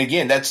 And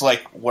again, that's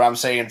like what I'm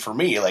saying for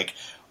me. Like,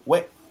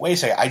 wait a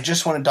second. I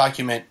just want to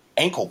document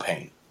ankle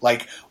pain.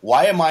 Like,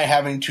 why am I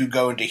having to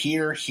go into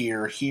here,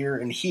 here, here,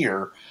 and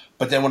here?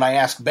 But then when I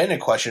ask Ben a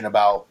question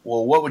about,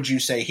 well, what would you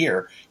say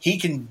here? He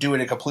can do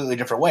it a completely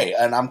different way.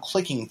 And I'm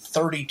clicking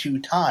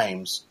 32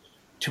 times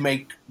to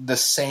make the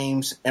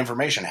same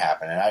information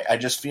happen. And I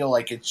just feel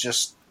like it's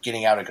just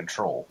getting out of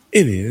control.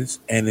 It is.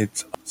 And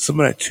it's some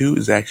of that too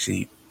is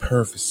actually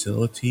per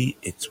facility.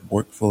 It's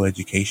workflow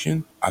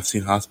education. I've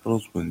seen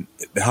hospitals when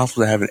the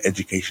hospitals have an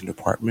education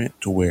department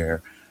to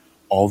where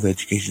all the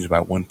education is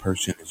about one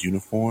person is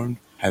uniformed,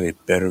 have a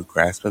better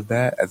grasp of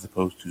that, as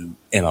opposed to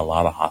in a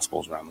lot of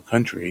hospitals around the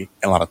country,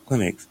 and a lot of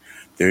clinics,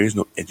 there is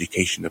no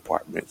education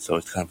department. So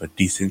it's kind of a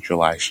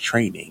decentralized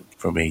training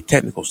from a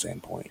technical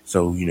standpoint.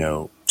 So,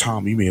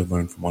 Tom, you may have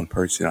learned from one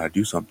person how to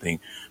do something,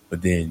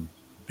 but then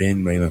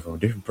Ben may learn from a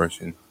different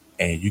person,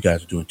 and you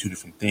guys are doing two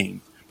different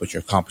things, but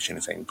you're accomplishing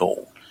the same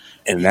goal.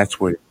 And that's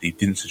where the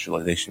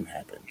decentralization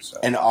happens. So.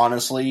 And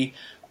honestly,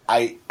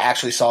 I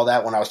actually saw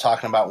that when I was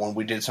talking about when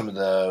we did some of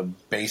the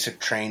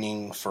basic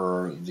training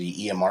for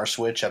the EMR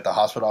switch at the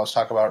hospital I was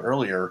talking about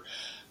earlier.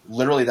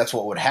 Literally, that's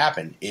what would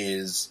happen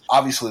is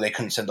obviously they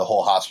couldn't send the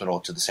whole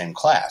hospital to the same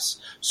class.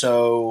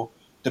 So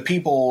the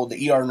people,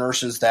 the ER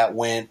nurses that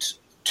went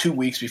 2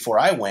 weeks before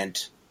I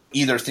went,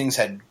 either things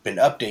had been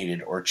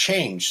updated or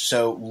changed.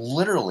 So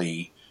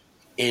literally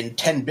in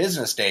 10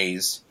 business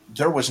days,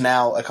 there was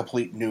now a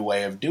complete new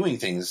way of doing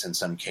things in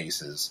some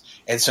cases.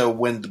 And so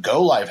when the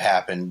go live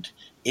happened,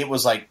 it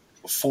was like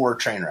 4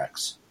 train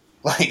wrecks,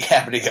 like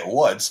happening at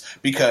once,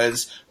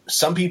 because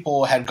some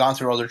people had gone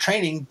through all their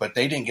training, but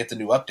they didn't get the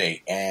new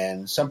update.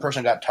 And some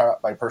person got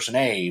taught by person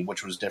A,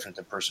 which was different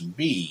than person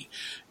B.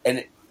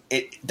 And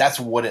that's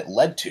what it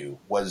led to,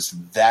 was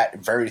that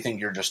very thing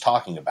you're just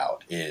talking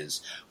about,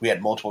 is we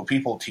had multiple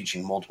people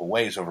teaching multiple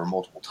ways over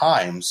multiple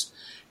times.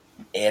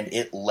 And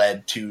it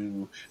led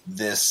to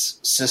this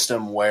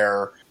system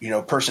where,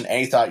 person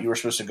A thought you were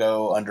supposed to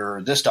go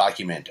under this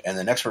document, and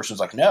the next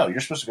person's like, no, you're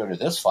supposed to go to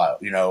this file,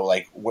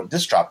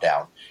 this drop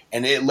down.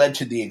 And it led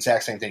to the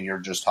exact same thing you're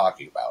just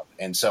talking about.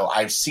 And so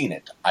I've seen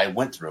it. I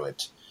went through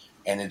it.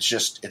 And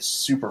it's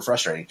super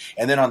frustrating.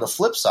 And then on the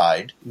flip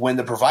side, when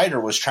the provider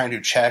was trying to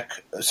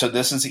check, so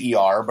this is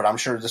ER, but I'm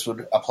sure this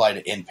would apply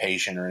to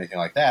inpatient or anything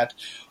like that.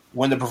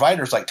 When the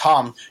provider's like,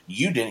 Tom,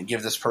 you didn't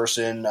give this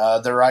person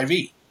their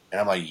IV. And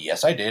I'm like,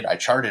 yes, I did. I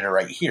charted it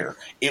right here.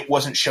 It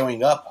wasn't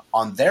showing up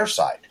on their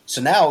side. So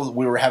now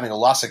we were having a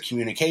loss of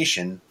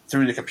communication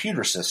through the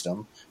computer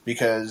system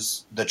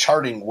because the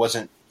charting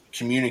wasn't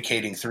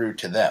communicating through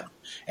to them.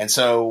 And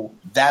so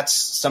that's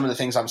some of the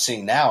things I'm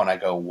seeing now. And I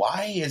go,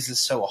 why is this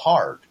so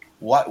hard?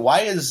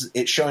 Why is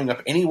it showing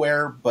up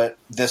anywhere but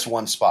this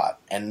one spot?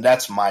 And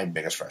that's my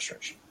biggest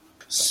frustration.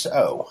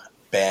 So,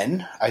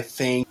 Ben, I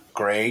think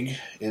Greg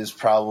is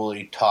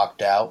probably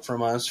talked out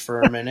from us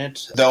for a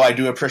minute, though I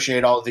do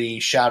appreciate all the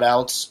shout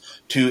outs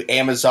to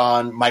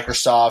Amazon,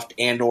 Microsoft,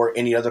 and or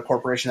any other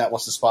corporation that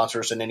wants to sponsor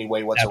us in any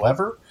way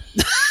whatsoever.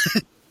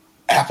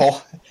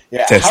 Apple.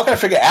 Yeah. How can I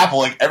forget Apple?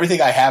 Like,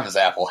 everything I have is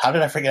Apple. How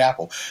did I forget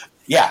Apple?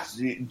 Yeah.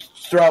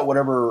 Throw out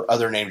whatever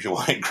other names you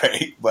want.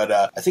 Great. But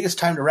I think it's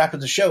time to wrap up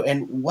the show.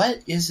 And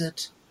what is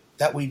it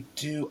that we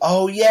do?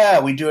 Oh, yeah.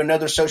 We do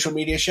another social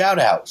media shout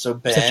out. So,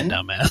 Ben. Such a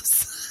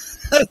dumbass.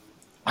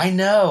 I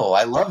know.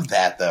 I love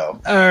that, though.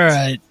 All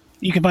right.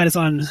 You can find us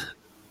on...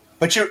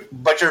 But you're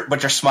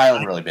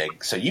smiling really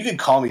big. So you can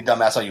call me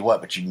dumbass all you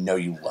want, but you know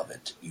you love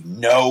it. You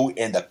know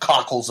in the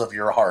cockles of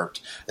your heart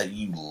that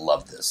you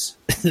love this.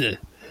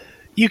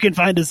 You can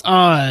find us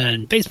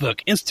on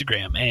Facebook,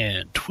 Instagram,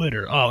 and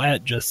Twitter, all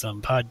at Just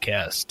Some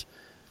Podcast.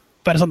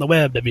 Find us on the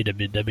web,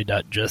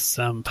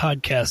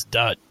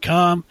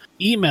 www.justsomepodcast.com.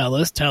 Email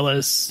us, tell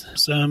us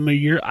some of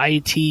your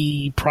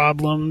IT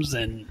problems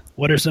and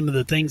what are some of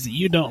the things that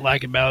you don't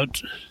like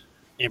about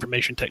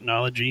information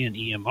technology and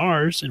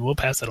EMRs, and we'll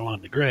pass that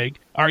along to Greg.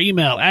 Our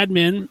email,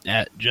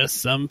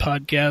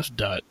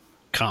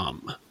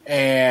 admin@justsomepodcast.com.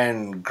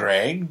 And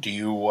Greg, do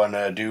you want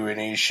to do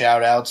any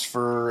shout-outs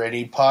for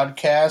any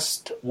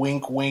podcast?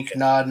 Wink, wink,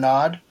 nod,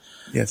 nod.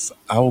 Yes,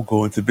 I will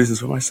go into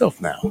business for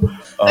myself now.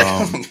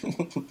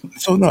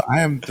 So no, I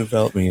am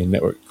developing a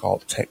network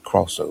called Tech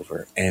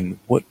Crossover, and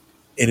what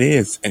it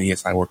is, and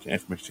yes, I work in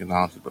information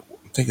technology, but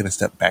I'm taking a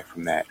step back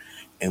from that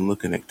and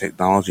looking at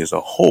technology as a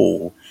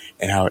whole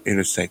and how it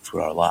intersects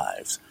with our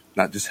lives,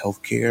 not just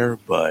healthcare,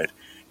 but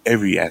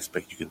every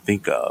aspect you can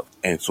think of.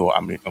 And so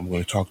I'm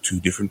going to talk to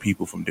different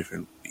people from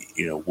different,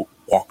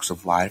 walks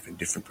of life and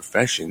different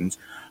professions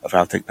of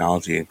how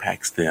technology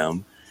impacts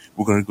them.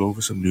 We're going to go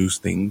over some news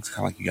things,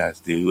 kind of like you guys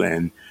do,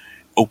 and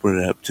open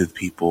it up to the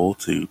people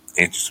to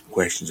answer some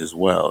questions as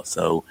well.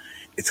 So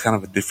it's kind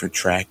of a different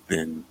track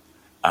than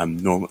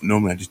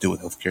normally I just deal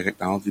with healthcare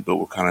technology, but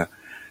we're kind of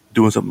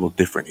doing something a little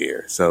different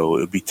here. So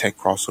it'll be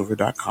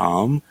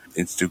techcrossover.com,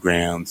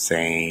 Instagram,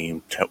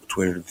 same,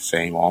 Twitter, the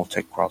same, all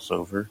Tech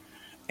Crossover.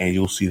 And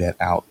you'll see that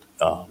out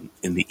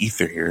in the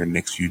ether here in the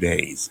next few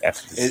days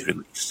after this is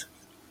released.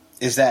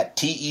 Is that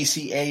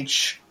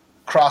TECH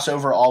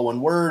crossover all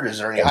one word? Is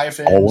there any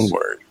hyphens? All one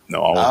word.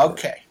 No, all one word.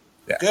 Okay.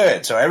 Yeah.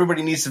 Good. So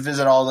everybody needs to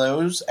visit all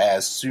those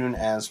as soon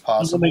as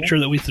possible. We'll make sure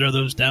that we throw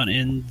those down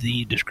in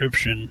the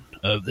description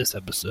of this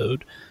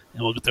episode,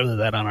 and we'll throw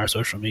that on our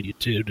social media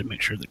too to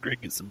make sure that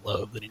Greg gets some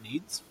love that he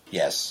needs.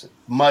 Yes.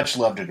 Much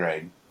love to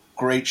Greg.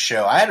 Great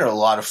show. I had a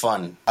lot of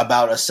fun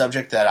about a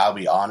subject that, I'll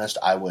be honest,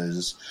 I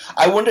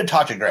wanted to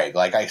talk to Greg.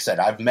 Like I said,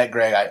 I've met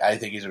Greg. I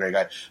think he's a great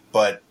guy.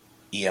 But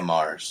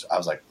EMRs, I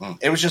was like,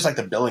 It was just like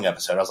the billing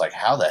episode. I was like,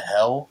 how the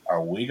hell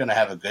are we going to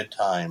have a good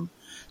time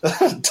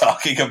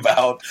talking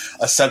about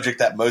a subject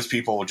that most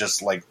people would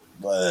just like,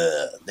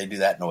 they do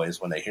that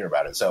noise when they hear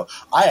about it. So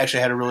I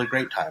actually had a really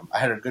great time. I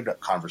had a good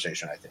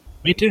conversation, I think.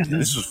 Me too. Yeah,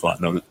 this was fun.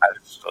 No,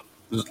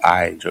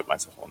 I enjoyed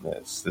myself on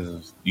this.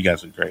 You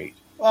guys were great.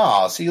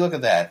 Oh, see, look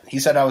at that. He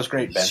said I was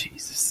great, Ben.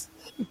 Jesus.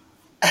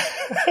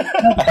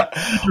 Pop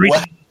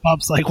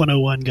Psych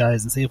 101,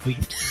 guys, and see if we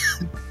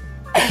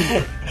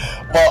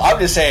Well, I'm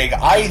just saying,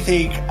 I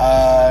think,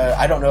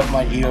 I don't know if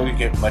my ego could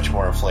get much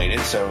more inflated,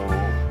 so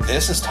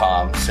this is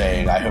Tom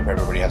saying, I hope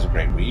everybody has a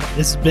great week.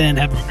 This has been,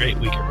 have a great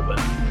week,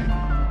 everybody.